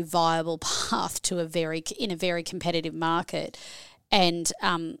very viable path to in a very competitive market. And,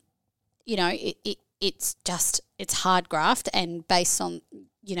 you know, it's hard graft, and based on,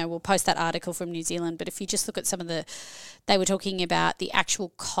 you know, we'll post that article from New Zealand, but if you just look at they were talking about the actual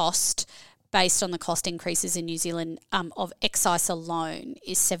cost based on the cost increases in New Zealand of excise alone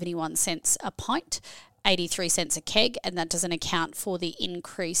is 71 cents a pint, 83 cents a keg, and that doesn't account for the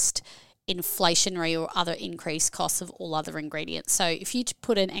increased inflationary or other increased costs of all other ingredients. So if you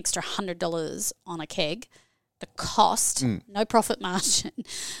put an extra $100 on a keg, the cost, no profit margin,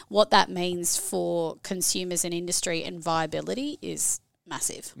 what that means for consumers and industry and viability is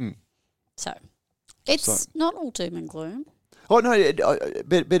massive. So it's not all doom and gloom. Oh, no,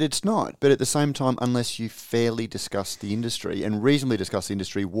 but it's not. But at the same time, unless you fairly discuss the industry and reasonably discuss the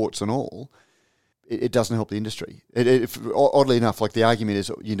industry, warts and all, it doesn't help the industry. Oddly enough, like the argument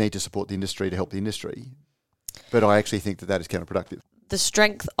is you need to support the industry to help the industry. But I actually think that is counterproductive. The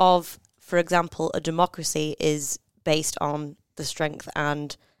strength of, for example, a democracy is based on the strength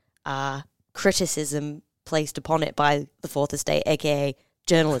and criticism placed upon it by the Fourth Estate, aka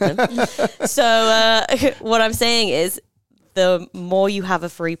journalism. So what I'm saying is, the more you have a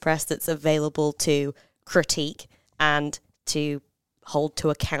free press that's available to critique and to hold to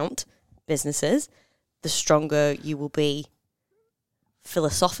account businesses, the stronger you will be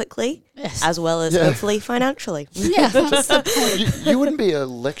philosophically Yes. as well as hopefully financially. Yeah, that's the point. You wouldn't be a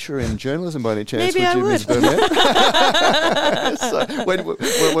lecturer in journalism by any chance, Maybe would you, I Ms. Burnett? So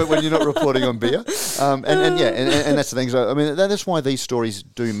when you're not reporting on beer. And that's the thing. So, I mean, that's why these stories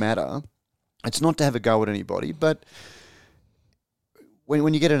do matter. It's not to have a go at anybody, but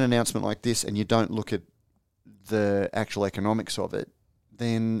when you get an announcement like this and you don't look at the actual economics of it,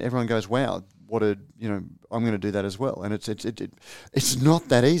 then everyone goes, wow, I'm going to do that as well. And it's not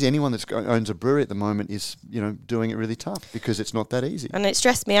that easy. Anyone that owns a brewery at the moment is, doing it really tough because it's not that easy. And it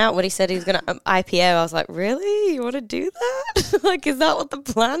stressed me out when he said he was going to IPO. I was like, really? You want to do that? Like, is that what the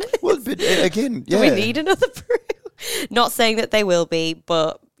plan is? Well, but again, yeah. Do we need another brew? Not saying that they will be,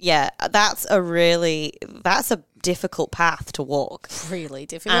 but yeah, that's a difficult path to walk. Really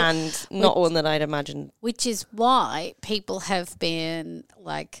difficult. And not one that I'd imagine. Which is why people have been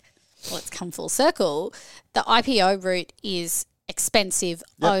like, let's come full circle. The IPO route is expensive,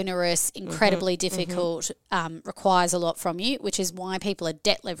 onerous, incredibly difficult, requires a lot from you, which is why people are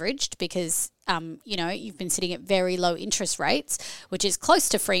debt leveraged because, you've been sitting at very low interest rates, which is close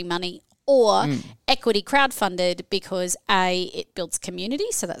to free money, or equity crowdfunded because A, it builds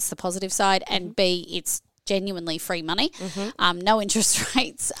community, so that's the positive side, and B, it's genuinely free money, no interest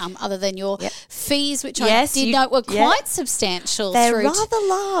rates other than your fees, which I did note were quite substantial. They're rather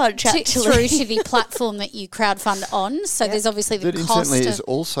large, actually. Through to the platform that you crowdfund on. So there's obviously the that cost. Incidentally is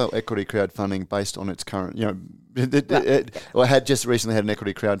also equity crowdfunding based on its current, I had just recently had an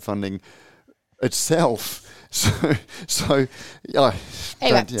equity crowdfunding itself. So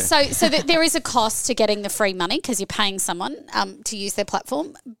There is a cost to getting the free money because you're paying someone to use their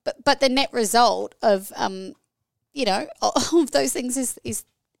platform, but the net result of of those things is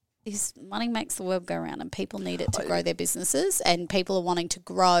money makes the world go round, and people need it to grow their businesses, and people are wanting to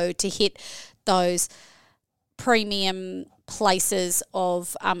grow to hit those premium places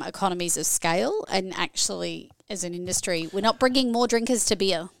of economies of scale, and actually, as an industry, we're not bringing more drinkers to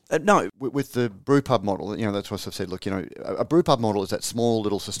beer. No, with the brew pub model, that's what I've said. Look, a brew pub model is that small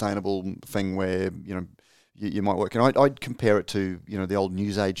little sustainable thing where you might work. And I'd compare it to the old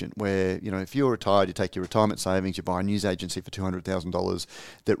newsagent, where if you're retired, you take your retirement savings, you buy a news agency for $200,000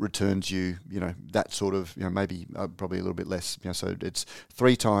 that returns you that sort of maybe probably a little bit less. So it's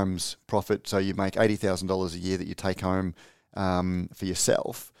 3 times profit. So you make $80,000 a year that you take home for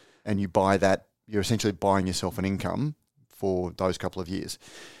yourself, and you buy that. You're essentially buying yourself an income for those couple of years.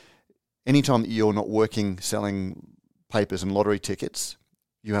 Anytime that you're not working selling papers and lottery tickets,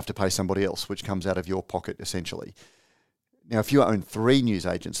 you have to pay somebody else, which comes out of your pocket essentially. Now, if you own 3 news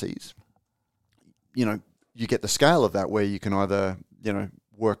agencies, you get the scale of that where you can either,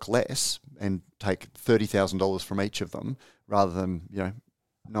 work less and take $30,000 from each of them rather than,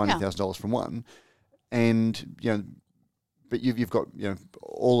 $90,000 from one. And, but you've got,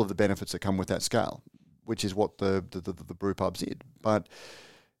 all of the benefits that come with that scale, which is what the brew pubs did. But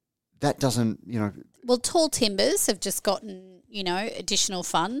that doesn't, Well, Tall Timbers have just gotten, additional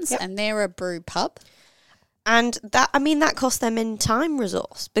funds, and they're a brew pub. And that cost them in time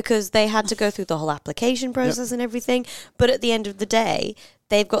resource because they had to go through the whole application process and everything. But at the end of the day,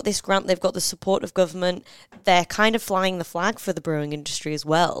 they've got this grant, they've got the support of government. They're kind of flying the flag for the brewing industry as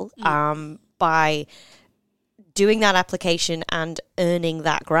well by doing that application and earning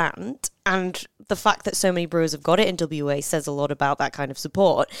that grant. And the fact that so many brewers have got it in WA says a lot about that kind of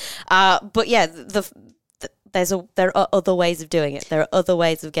support. But yeah, there are other ways of doing it. There are other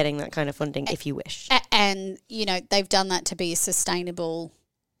ways of getting that kind of funding if you wish. And, they've done that to be a sustainable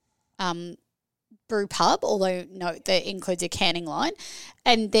brew pub, although, no, that includes a canning line.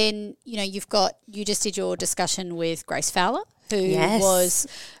 And then, you just did your discussion with Grace Fowler, who was,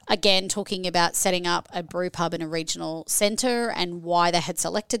 again, talking about setting up a brew pub in a regional centre and why they had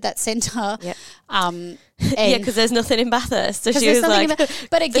selected that centre. Yep. Because there's nothing in Bathurst. So she was like,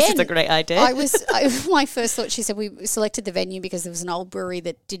 but again, this is a great idea. My first thought, she said, we selected the venue because there was an old brewery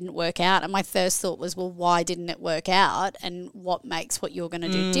that didn't work out. And my first thought was, well, why didn't it work out? And what makes what you're going to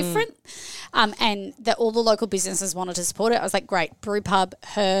do different? And that all the local businesses wanted to support it. I was like, great, brew pub,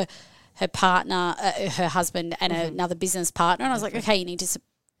 her partner, her husband, and another business partner. And I was like, okay, you need to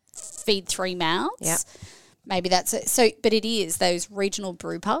feed 3 mouths. Yeah. Maybe that's it. So, but it is those regional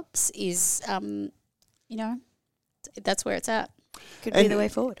brew pubs is, that's where it's at. Could be the way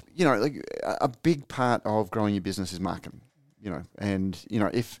forward. Like a big part of growing your business is marketing.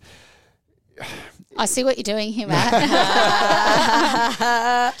 If I see what you're doing here, Matt.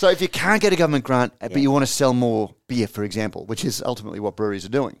 So if you can't get a government grant, but you want to sell more beer, for example, which is ultimately what breweries are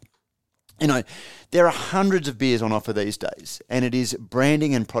doing. There are hundreds of beers on offer these days, and it is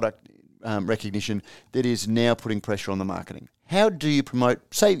branding and product recognition that is now putting pressure on the marketing. how do you promote,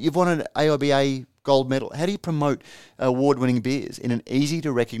 say you've won an AIBA gold medal, how do you promote award-winning beers in an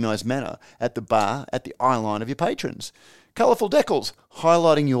easy-to-recognise manner at the bar, at the eye line of your patrons? Colourful decals,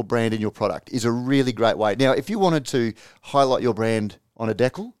 highlighting your brand and your product is a really great way. Now, if you wanted to highlight your brand on a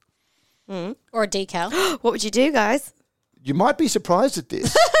decal, or a decal, What would you do, guys? you might be surprised at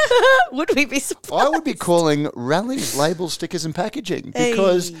this. Would we be surprised? I would be calling Rallings Labels, Stickers and Packaging,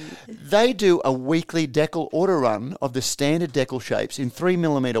 because they do a weekly decal order run of the standard decal shapes in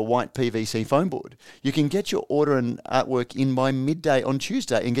 3mm white PVC foam board. You can get your order and artwork in by midday on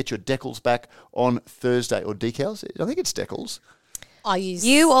Tuesday and get your decals back on Thursday, or decals. I think it's decals. I use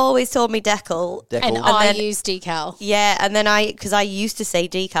You always told me decal. and Decal. I then- use decal. Yeah, and then because I used to say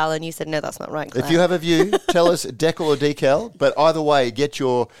decal, and you said, no, that's not right, Claire. If you have a view, tell us decal or decal. But either way, get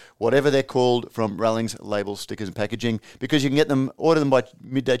your whatever they're called from Rallings Labels, Stickers and Packaging, because you can get them, order them by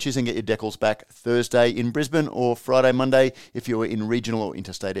midday Tuesday and get your decals back Thursday in Brisbane, or Friday, Monday if you're in regional or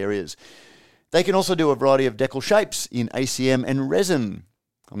interstate areas. They can also do a variety of decal shapes in ACM and resin.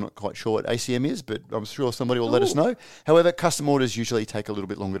 I'm not quite sure what ACM is, but I'm sure somebody will let us know. However, custom orders usually take a little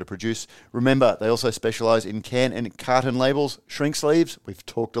bit longer to produce. Remember, they also specialise in can and carton labels, shrink sleeves, we've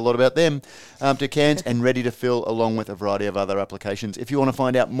talked a lot about them, to cans and ready to fill, along with a variety of other applications. If you want to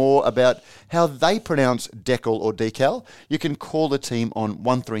find out more about how they pronounce decal or decal, you can call the team on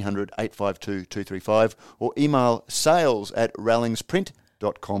 1300 852 235 or email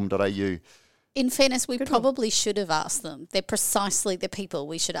sales@rallingsprint.com.au. In fairness, we probably should have asked them. They're precisely the people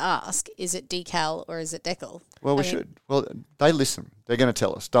we should ask. Is it decal or is it decal? Well, we should. Well, they listen. They're going to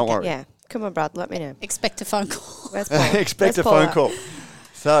tell us. Don't worry. Yeah, come on, Brad, let me know. Expect a phone call. Where's Paul? Expect Where's a Paul phone at? call.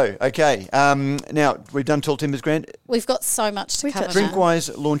 So, okay. Now, we've done Tall Timbers Grant. We've got so much to cover. touched- now.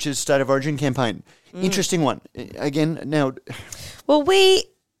 Drinkwise launches State of Origin campaign. Interesting one. Again, now, Well, I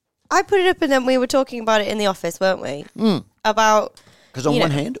put it up and then we were talking about it in the office, weren't we? About... because on you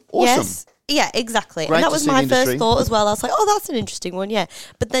one know, hand, awesome. Yes. Yeah, exactly. Great and that to was see the my industry. first thought as well. I was like, oh, that's an interesting one, yeah.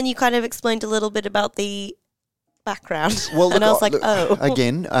 But then you kind of explained a little bit about the background. Well, and I was like, oh.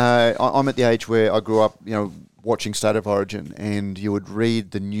 Again, I'm at the age where I grew up, watching State of Origin, and you would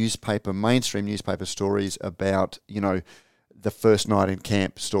read the mainstream newspaper stories about, the first night in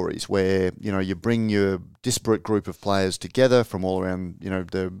camp stories where, you bring your disparate group of players together from all around,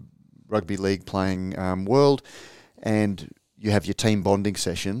 the rugby league playing world, and you have your team bonding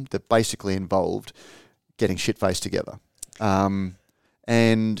session that basically involved getting shit-faced together. And,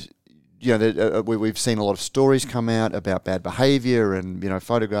 we've seen a lot of stories come out about bad behaviour and,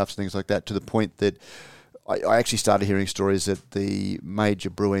 photographs and things like that, to the point that I actually started hearing stories that the major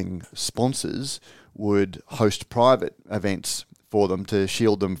brewing sponsors would host private events for them to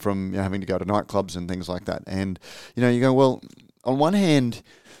shield them from having to go to nightclubs and things like that. And, you go, well, on one hand,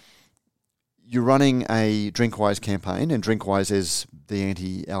 you're running a Drinkwise campaign, and Drinkwise, as the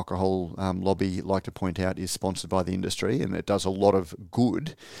anti-alcohol lobby like to point out, is sponsored by the industry, and it does a lot of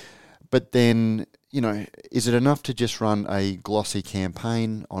good. But then, is it enough to just run a glossy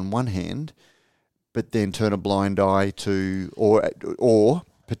campaign on one hand, but then turn a blind eye to, or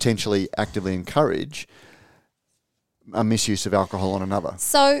potentially actively encourage a misuse of alcohol on another?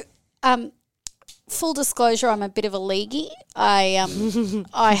 So, full disclosure, I'm a bit of a leaguey. I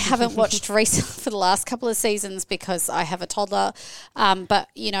haven't watched recently for the last couple of seasons because I have a toddler. But,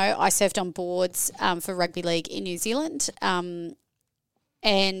 I served on boards for rugby league in New Zealand.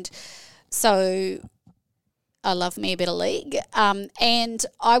 And so I love me a bit of league. And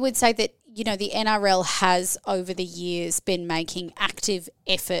I would say that, the NRL has over the years been making active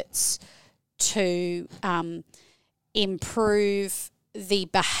efforts to improve the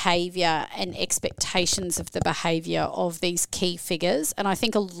behaviour and expectations of the behaviour of these key figures. And I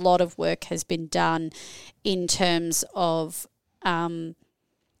think a lot of work has been done in terms of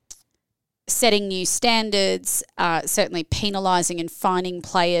setting new standards, certainly penalising and fining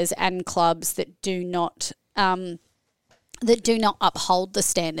players and clubs that do not uphold the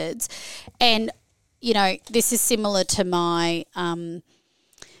standards. And, this is similar to my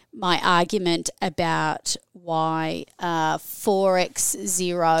my argument about why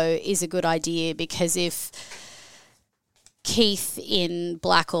 4x0 is a good idea, because if Keith in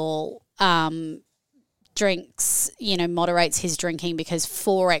Blackall drinks, moderates his drinking because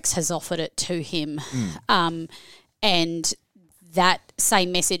 4X has offered it to him, and that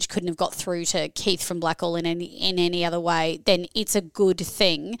same message couldn't have got through to Keith from Blackall in any other way, then it's a good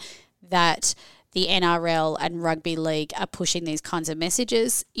thing that the NRL and rugby league are pushing these kinds of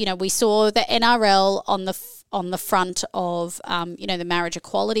messages. We saw the NRL on on the front of, the marriage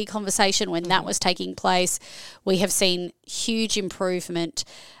equality conversation when that was taking place. We have seen huge improvement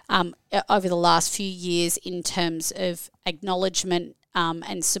over the last few years in terms of acknowledgement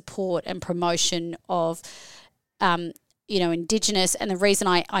and support and promotion of, Indigenous. And the reason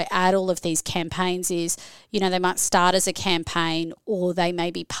I add all of these campaigns is, they might start as a campaign or they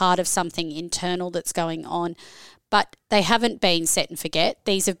may be part of something internal that's going on, but they haven't been set and forget.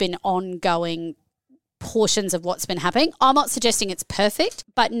 These have been ongoing portions of what's been happening. I'm not suggesting it's perfect,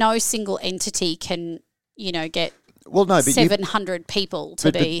 but no single entity can, get 700 people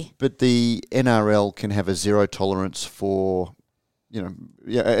to be. But the NRL can have a zero tolerance for,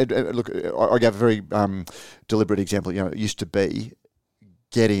 look, I gave a very deliberate example. It used to be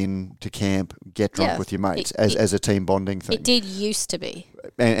get in to camp, get drunk with your mates as a team bonding thing. It did used to be.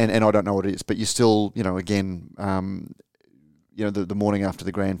 And I don't know what it is, but you still, again, the morning after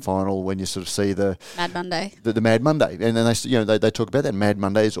the grand final when you sort of see the Mad Monday, the Mad Monday, and then they talk about that. Mad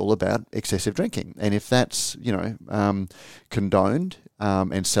Monday is all about excessive drinking, and if that's condoned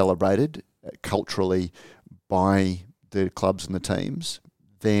and celebrated culturally by the clubs and the teams,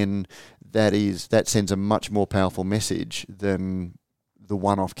 then that sends a much more powerful message than the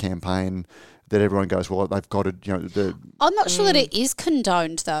one-off campaign that everyone goes, well, they've got to, I'm not sure that it is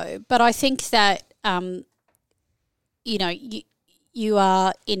condoned though, but I think that you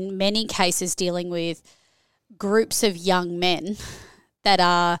are in many cases dealing with groups of young men that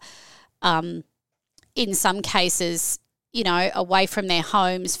are, in some cases, away from their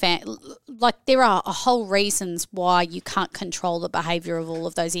homes. There are a whole reasons why you can't control the behaviour of all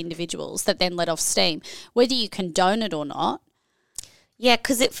of those individuals that then let off steam, whether you condone it or not. Yeah,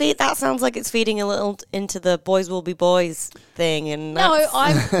 because that sounds like it's feeding a little into the boys will be boys thing, and no,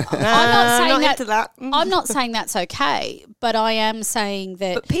 I'm not saying into that. I'm not saying that's okay, but I am saying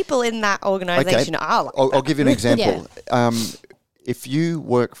that. But people in that organisation are. Like I'll give you an example. Yeah. If you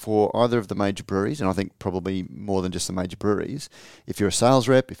work for either of the major breweries, and I think probably more than just the major breweries, if you're a sales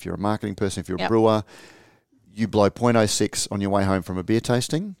rep, if you're a marketing person, if you're a brewer, you blow 0.06 on your way home from a beer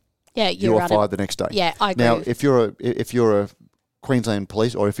tasting. Yeah, you are fired the next day. Yeah, I agree. Now, if you're a Queensland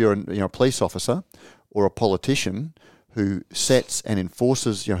Police, or if you're a police officer or a politician who sets and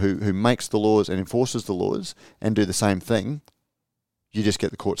enforces, who makes the laws and enforces the laws and do the same thing, you just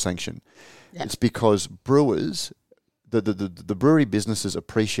get the court sanction. Yeah. It's because brewers, the brewery businesses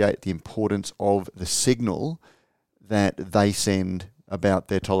appreciate the importance of the signal that they send about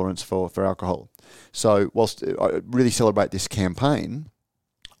their tolerance for alcohol. So whilst I really celebrate this campaign,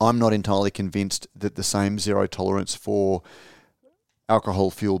 I'm not entirely convinced that the same zero tolerance for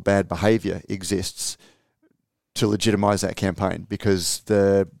alcohol-fueled bad behaviour exists to legitimise that campaign, because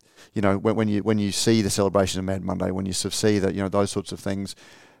when you see the celebration of Mad Monday, when you sort of see that those sorts of things,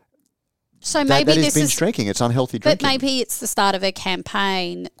 so maybe that is binge drinking. It's unhealthy drinking. But maybe it's the start of a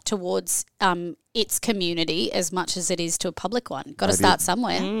campaign towards its community as much as it is to a public one. Got to start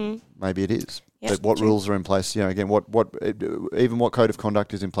somewhere. Maybe it is. Yep, but what rules are in place? Again, what code of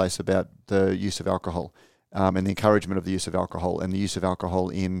conduct is in place about the use of alcohol? And the encouragement of the use of alcohol and the use of alcohol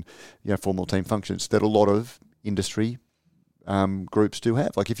in formal team functions that a lot of industry groups do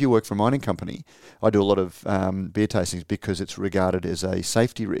have. Like if you work for a mining company, I do a lot of beer tastings because it's regarded as a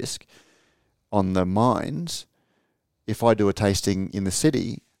safety risk on the mines. If I do a tasting in the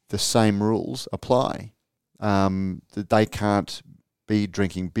city, the same rules apply. That they can't be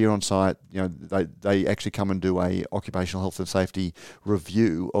drinking beer on site. They actually come and do a occupational health and safety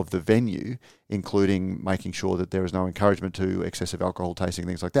review of the venue, including making sure that there is no encouragement to excessive alcohol tasting,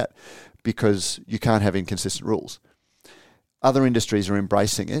 things like that, because you can't have inconsistent rules. Other industries are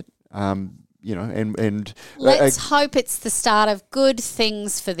embracing it, and let's hope it's the start of good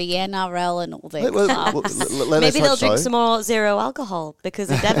things for the NRL and all their clubs. Maybe they'll drink some more zero alcohol, because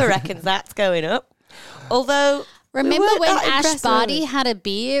Endeavour reckons that's going up. Although, remember when Ash Barty had a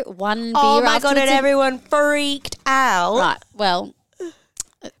beer, one beer oh my God, and everyone freaked out. Right, well.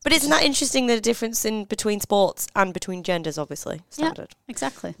 But isn't that interesting, the difference in between sports and between genders, obviously? Standard. Yeah,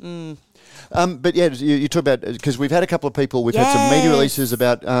 exactly. But yeah, you talk about, because we've had a couple of people, we've had some media releases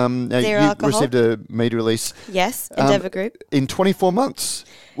about, you alcohol. Received a media release. Yes, Endeavour Group. In 24 months,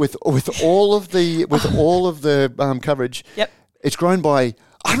 with all of the coverage, yep, it's grown by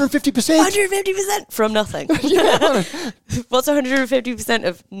 150%. 150% from nothing. What's 150%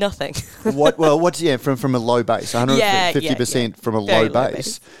 of nothing? From a low base. 150% from a low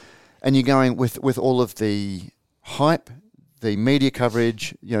base. And you're going with all of the hype, the media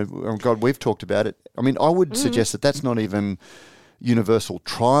coverage, God, we've talked about it. I mean, I would suggest that that's not even universal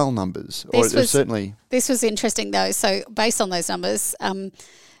trial numbers. Certainly. This was interesting though. So based on those numbers,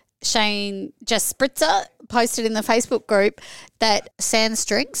 Shane Just Spritzer posted in the Facebook group that Sands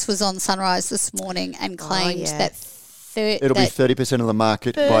Drinks was on Sunrise this morning and claimed that it'll be 30% of the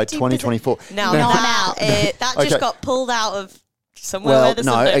market by 2024. No, that just got pulled out of somewhere where there's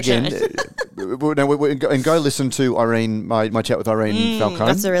and go listen to Irene, my chat with Irene Falcone.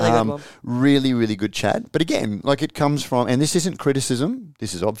 That's a really good one. Really, really good chat. But again, like it comes from, and this isn't criticism,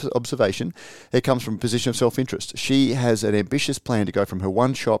 this is observation. It comes from a position of self-interest. She has an ambitious plan to go from her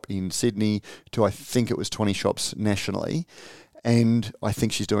one shop in Sydney to, I think it was 20 shops nationally. And I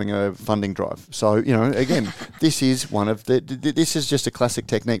think she's doing a funding drive. So, again, this is this is just a classic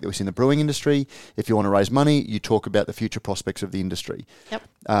technique that we see in the brewing industry. If you want to raise money, you talk about the future prospects of the industry. Yep.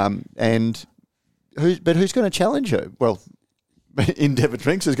 And who's going to challenge her? Well, Endeavour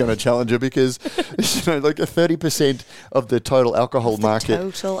Drinks is going to challenge her because like a 30% of the total alcohol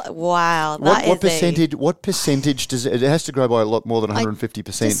market. Wow. What percentage does it has to grow by a lot more than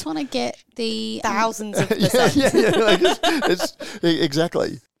 150%? I just want to get the thousands of percent. It's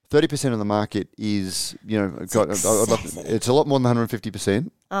exactly. 30% of the market is, it's a lot more than 150%,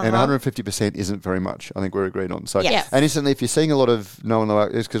 and 150% isn't very much. I think we're agreed on. So, and instantly, if you're seeing a lot of no on the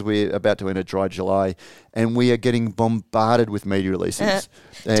market, it's because we're about to enter dry July, and we are getting bombarded with media releases.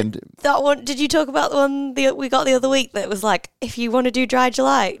 And that one, did you talk about the one we got the other week that was like, if you want to do dry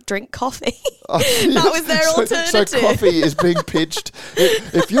July, drink coffee? That was their alternative. So coffee is being pitched.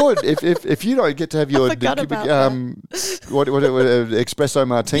 If you don't get to have your espresso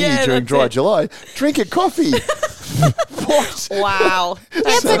martini during dry July, drink a coffee. What? Wow.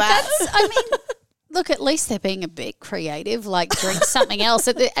 Look, at least they're being a bit creative, like drink something else.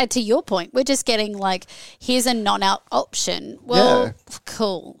 To your point, we're just getting like, here's a non-alc option. Well,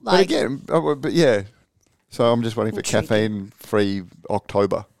 cool. But again, so I'm just waiting for caffeine-free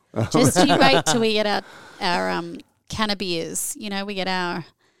October. Just you wait till we get our cannabis. We get our...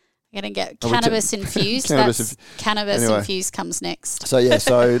 We're going to get cannabis infused. Cannabis infused comes next. So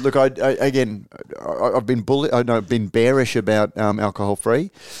look, I've been been bearish about alcohol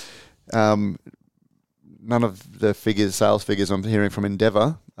free. None of the sales figures I'm hearing from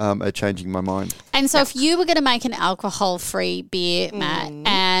Endeavour are changing my mind. And so, if you were going to make an alcohol free beer, Matt,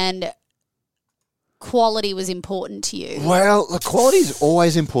 and quality was important to you, well, the quality is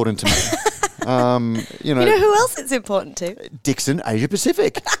always important to me. You know who else it's important to? Dixon Asia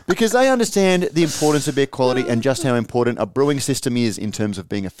Pacific, because they understand the importance of beer quality and just how important a brewing system is in terms of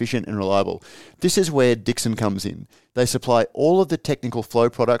being efficient and reliable. This is where Dixon comes in. They supply all of the technical flow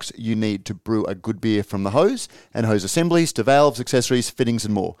products you need to brew a good beer, from the hose and hose assemblies to valves, accessories, fittings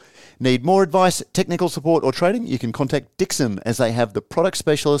and more. Need more advice, technical support or training? You can contact Dixon, as they have the product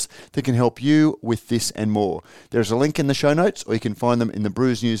specialists that can help you with this and more. There's a link in the show notes, or you can find them in the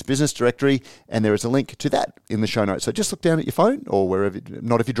Brews News business directory, and there is a link to that in the show notes. So just look down at your phone or wherever,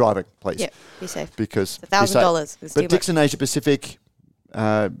 not if you're driving, please. Yep, be safe. Because $1,000. But Dixon Asia Pacific,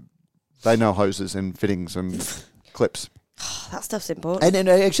 they know hoses and fittings and clips. That stuff's important. And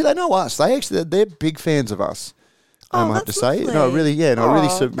actually, they know us. They're big fans of us. I have to say, lovely.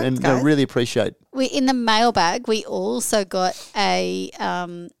 I really appreciate. In the mailbag, we also got a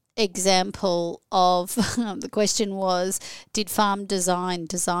example of the question was, did Farm Design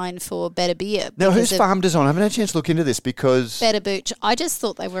for better beer? Now, who's Farm Design? I haven't had a chance to look into this because Better Booch. I just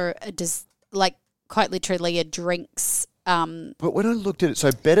thought they were quite literally a drinks. But when I looked at it,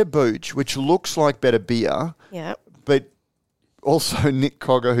 so Better Booch, which looks like Better Beer, but also Nick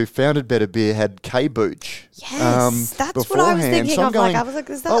Cogger, who founded Better Beer, had K Booch. Yes, that's what I was thinking of. I was like,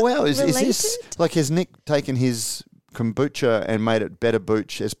 is that is this like, has Nick taken his kombucha and made it Better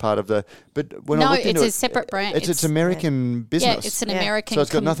Booch as part of the? But when I looked into a separate brand. It's American business. Yeah, it's an American. So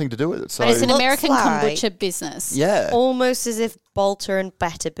it's got nothing to do with it. So it's an American kombucha business. Yeah, almost as if Bolter and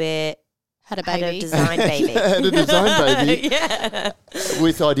Better Beer had a design baby. Had a design baby.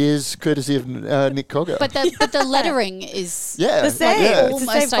 With ideas courtesy of Nick Cogger. But the lettering is the same.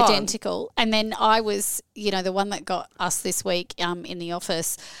 Almost identical. And then I was, the one that got us this week in the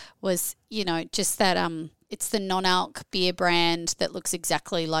office was, just that it's the non-alc beer brand that looks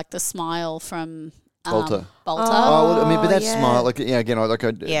exactly like the smile from Bolter. Oh, but that's smile.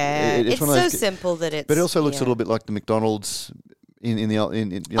 It's one of those, simple that it's. But it also looks a little bit like the McDonald's. In I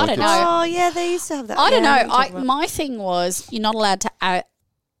don't know. Oh yeah, they used to have that. I don't know. My thing was, you're not allowed to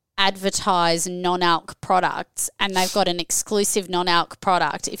advertise non-alc products, and they've got an exclusive non-alc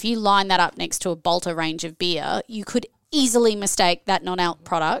product. If you line that up next to a Bolter range of beer, you could easily mistake that non-alc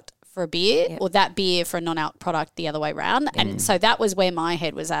product for a beer or that beer for a non-alc product the other way around. And so that was where my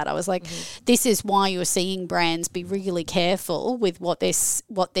head was at. I was like, this is why you're seeing brands be really careful with what they're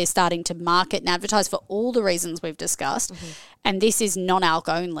starting to market and advertise for all the reasons we've discussed. And this is non-alc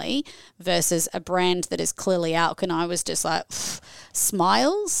only versus a brand that is clearly alc. And I was just like,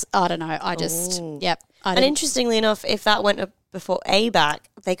 Smiles? I don't know. I just, And interestingly enough, if that went up before ABAC,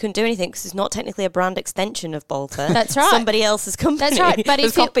 they couldn't do anything because it's not technically a brand extension of Bolter. That's right. Somebody else's company. That's right. But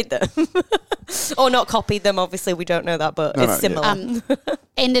has copied them. Or not copied them, obviously, we don't know that, but it's similar.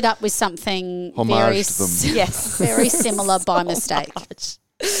 Ended up with something Homaged them. Yes. very similar by mistake.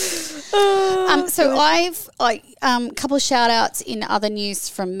 So I've a couple of shout outs in other news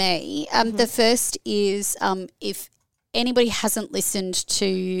from me. The first is if anybody hasn't listened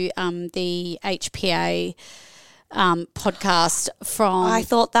to the HPA podcast from... I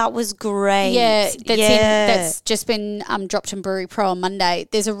thought that was great. That's just been dropped in Brewery Pro on Monday.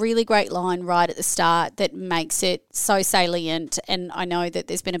 There's a really great line right at the start that makes it so salient, and I know that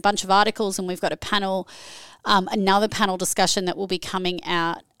there's been a bunch of articles and we've got a panel, another panel discussion that will be coming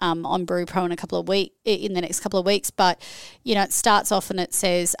out on Brewery Pro in the next couple of weeks. But, you know, it starts off and it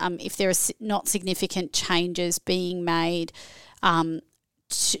says if there are not significant changes being made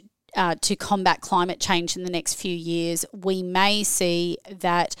to combat climate change in the next few years, we may see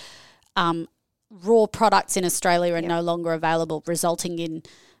that raw products in Australia are no longer available, resulting in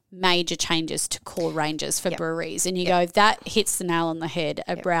major changes to core ranges for breweries. And you go, that hits the nail on the head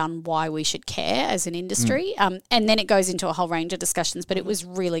around why we should care as an industry. And then it goes into a whole range of discussions, but it was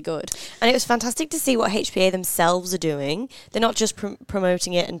really good. And it was fantastic to see what HPA themselves are doing. They're not just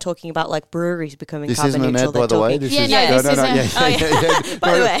promoting it and talking about like breweries becoming carbon neutral. This isn't an ad, by the way. This is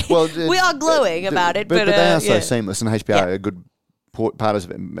By the way, well, we are glowing about it. But they are so seamless, and HPA are a good part of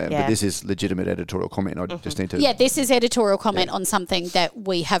it, but this is legitimate editorial comment. I just need to... Yeah, this is editorial comment on something that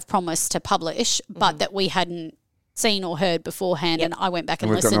we have promised to publish, but that we hadn't seen or heard beforehand, and I went back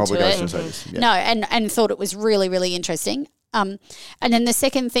and listened to it. No, and thought it was really, really interesting. And then the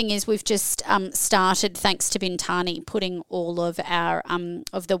second thing is we've just started, thanks to Bintani, putting all of our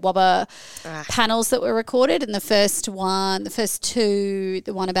of the WABA panels that were recorded. And the first two,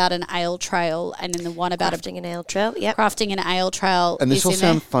 the one about an ale trail, and then the one about crafting an ale trail. Yep, crafting an ale trail. And this will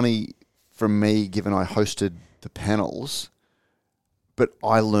sound funny from me, given I hosted the panels, but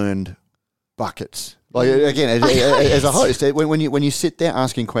I learned buckets. Like again, as a host, when you sit there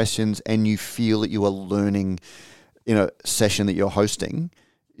asking questions and you feel that you are learning in a session that you're hosting,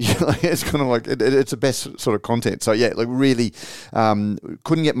 it's kind of like it's the best sort of content. So yeah, like really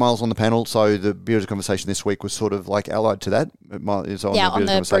couldn't get Miles on the panel, so the Beers Conversation this week was sort of like allied to that. It's on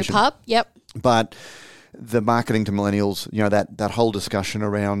the Brew Pub. Yep. But the marketing to millennials, you know, that whole discussion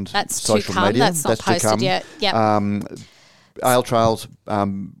around social media. That's not posted yet. Yep. Ale Trails,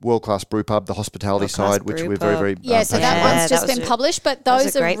 World Class Brew Pub, the hospitality side, which we're very, very so that one's just been published, but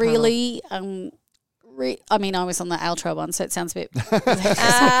those are really... I mean, I was on the Ale Trail one, so it sounds a bit... but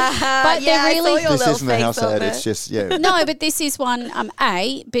they're really... This isn't a house ad, it's just, No, but this is one,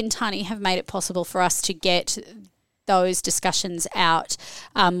 Bintani have made it possible for us to get those discussions out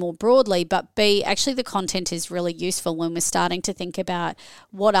more broadly, but B, actually the content is really useful when we're starting to think about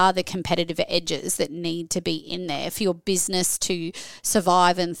what are the competitive edges that need to be in there for your business to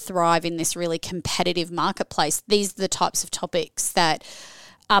survive and thrive in this really competitive marketplace. These are the types of topics that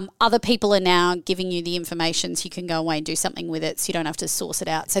other people are now giving you the information so you can go away and do something with it, so you don't have to source it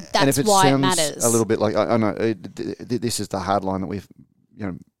out. So that's why it matters. A little bit like, I know this is the hard line that we've,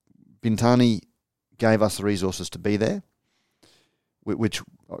 Bintani gave us the resources to be there, which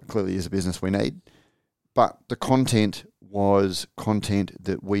clearly is a business we need. But the content was content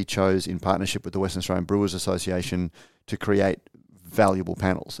that we chose in partnership with the Western Australian Brewers Association to create valuable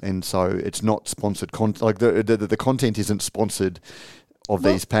panels. And so it's not sponsored content. Like the content isn't sponsored of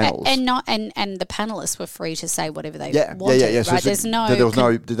these panels, and the panelists were free to say whatever they wanted. Right? So there's no I just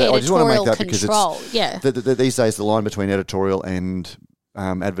want to make that control. Because it's these days the line between editorial and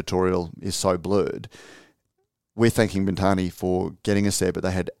advertorial is so blurred. We're thanking Bintani for getting us there, but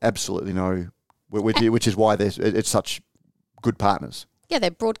they had absolutely no, which is why it's such good partners. Yeah,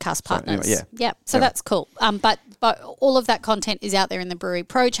 they're broadcast partners. So, anyway, so that's cool. But all of that content is out there in the Brewery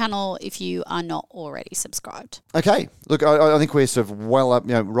Pro channel if you are not already subscribed. Okay. Look, I think we're sort of well up,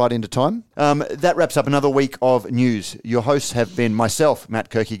 right into time. That wraps up another week of news. Your hosts have been myself, Matt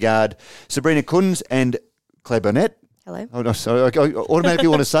Kierkegaard, Sabrina Kunz, and Claire Burnett. Hello. Oh, no, sorry. I automatically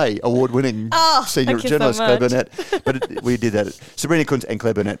want to say award-winning senior thank you so journalist Claire much. Burnett, but we did that. Sabrina Kunt and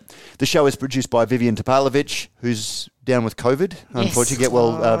Claire Burnett. The show is produced by Vivian Topalovic, who's down with COVID. Unfortunately, get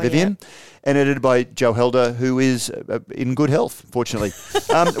well, Vivian. Yeah. And edited by Joe Helder, who is in good health, fortunately.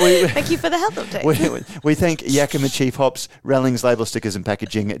 Thank you for the health update. We thank Yakima Chief Hops, Rallings Label Stickers and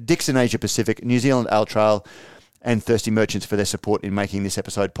Packaging, Dixon Asia Pacific, New Zealand Ale Trail, and Thirsty Merchants for their support in making this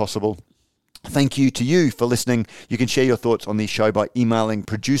episode possible. Thank you to you for listening. You can share your thoughts on the show by emailing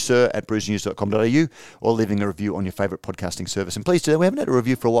producer@brewsnews.com.au or leaving a review on your favourite podcasting service. And please do that. We haven't had a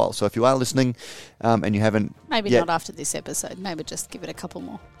review for a while, so if you are listening and you haven't... Maybe yet, not after this episode. Maybe just give it a couple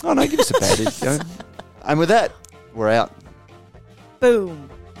more. Oh, no, give us a bad. And with that, we're out.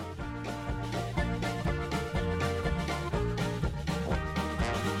 Boom.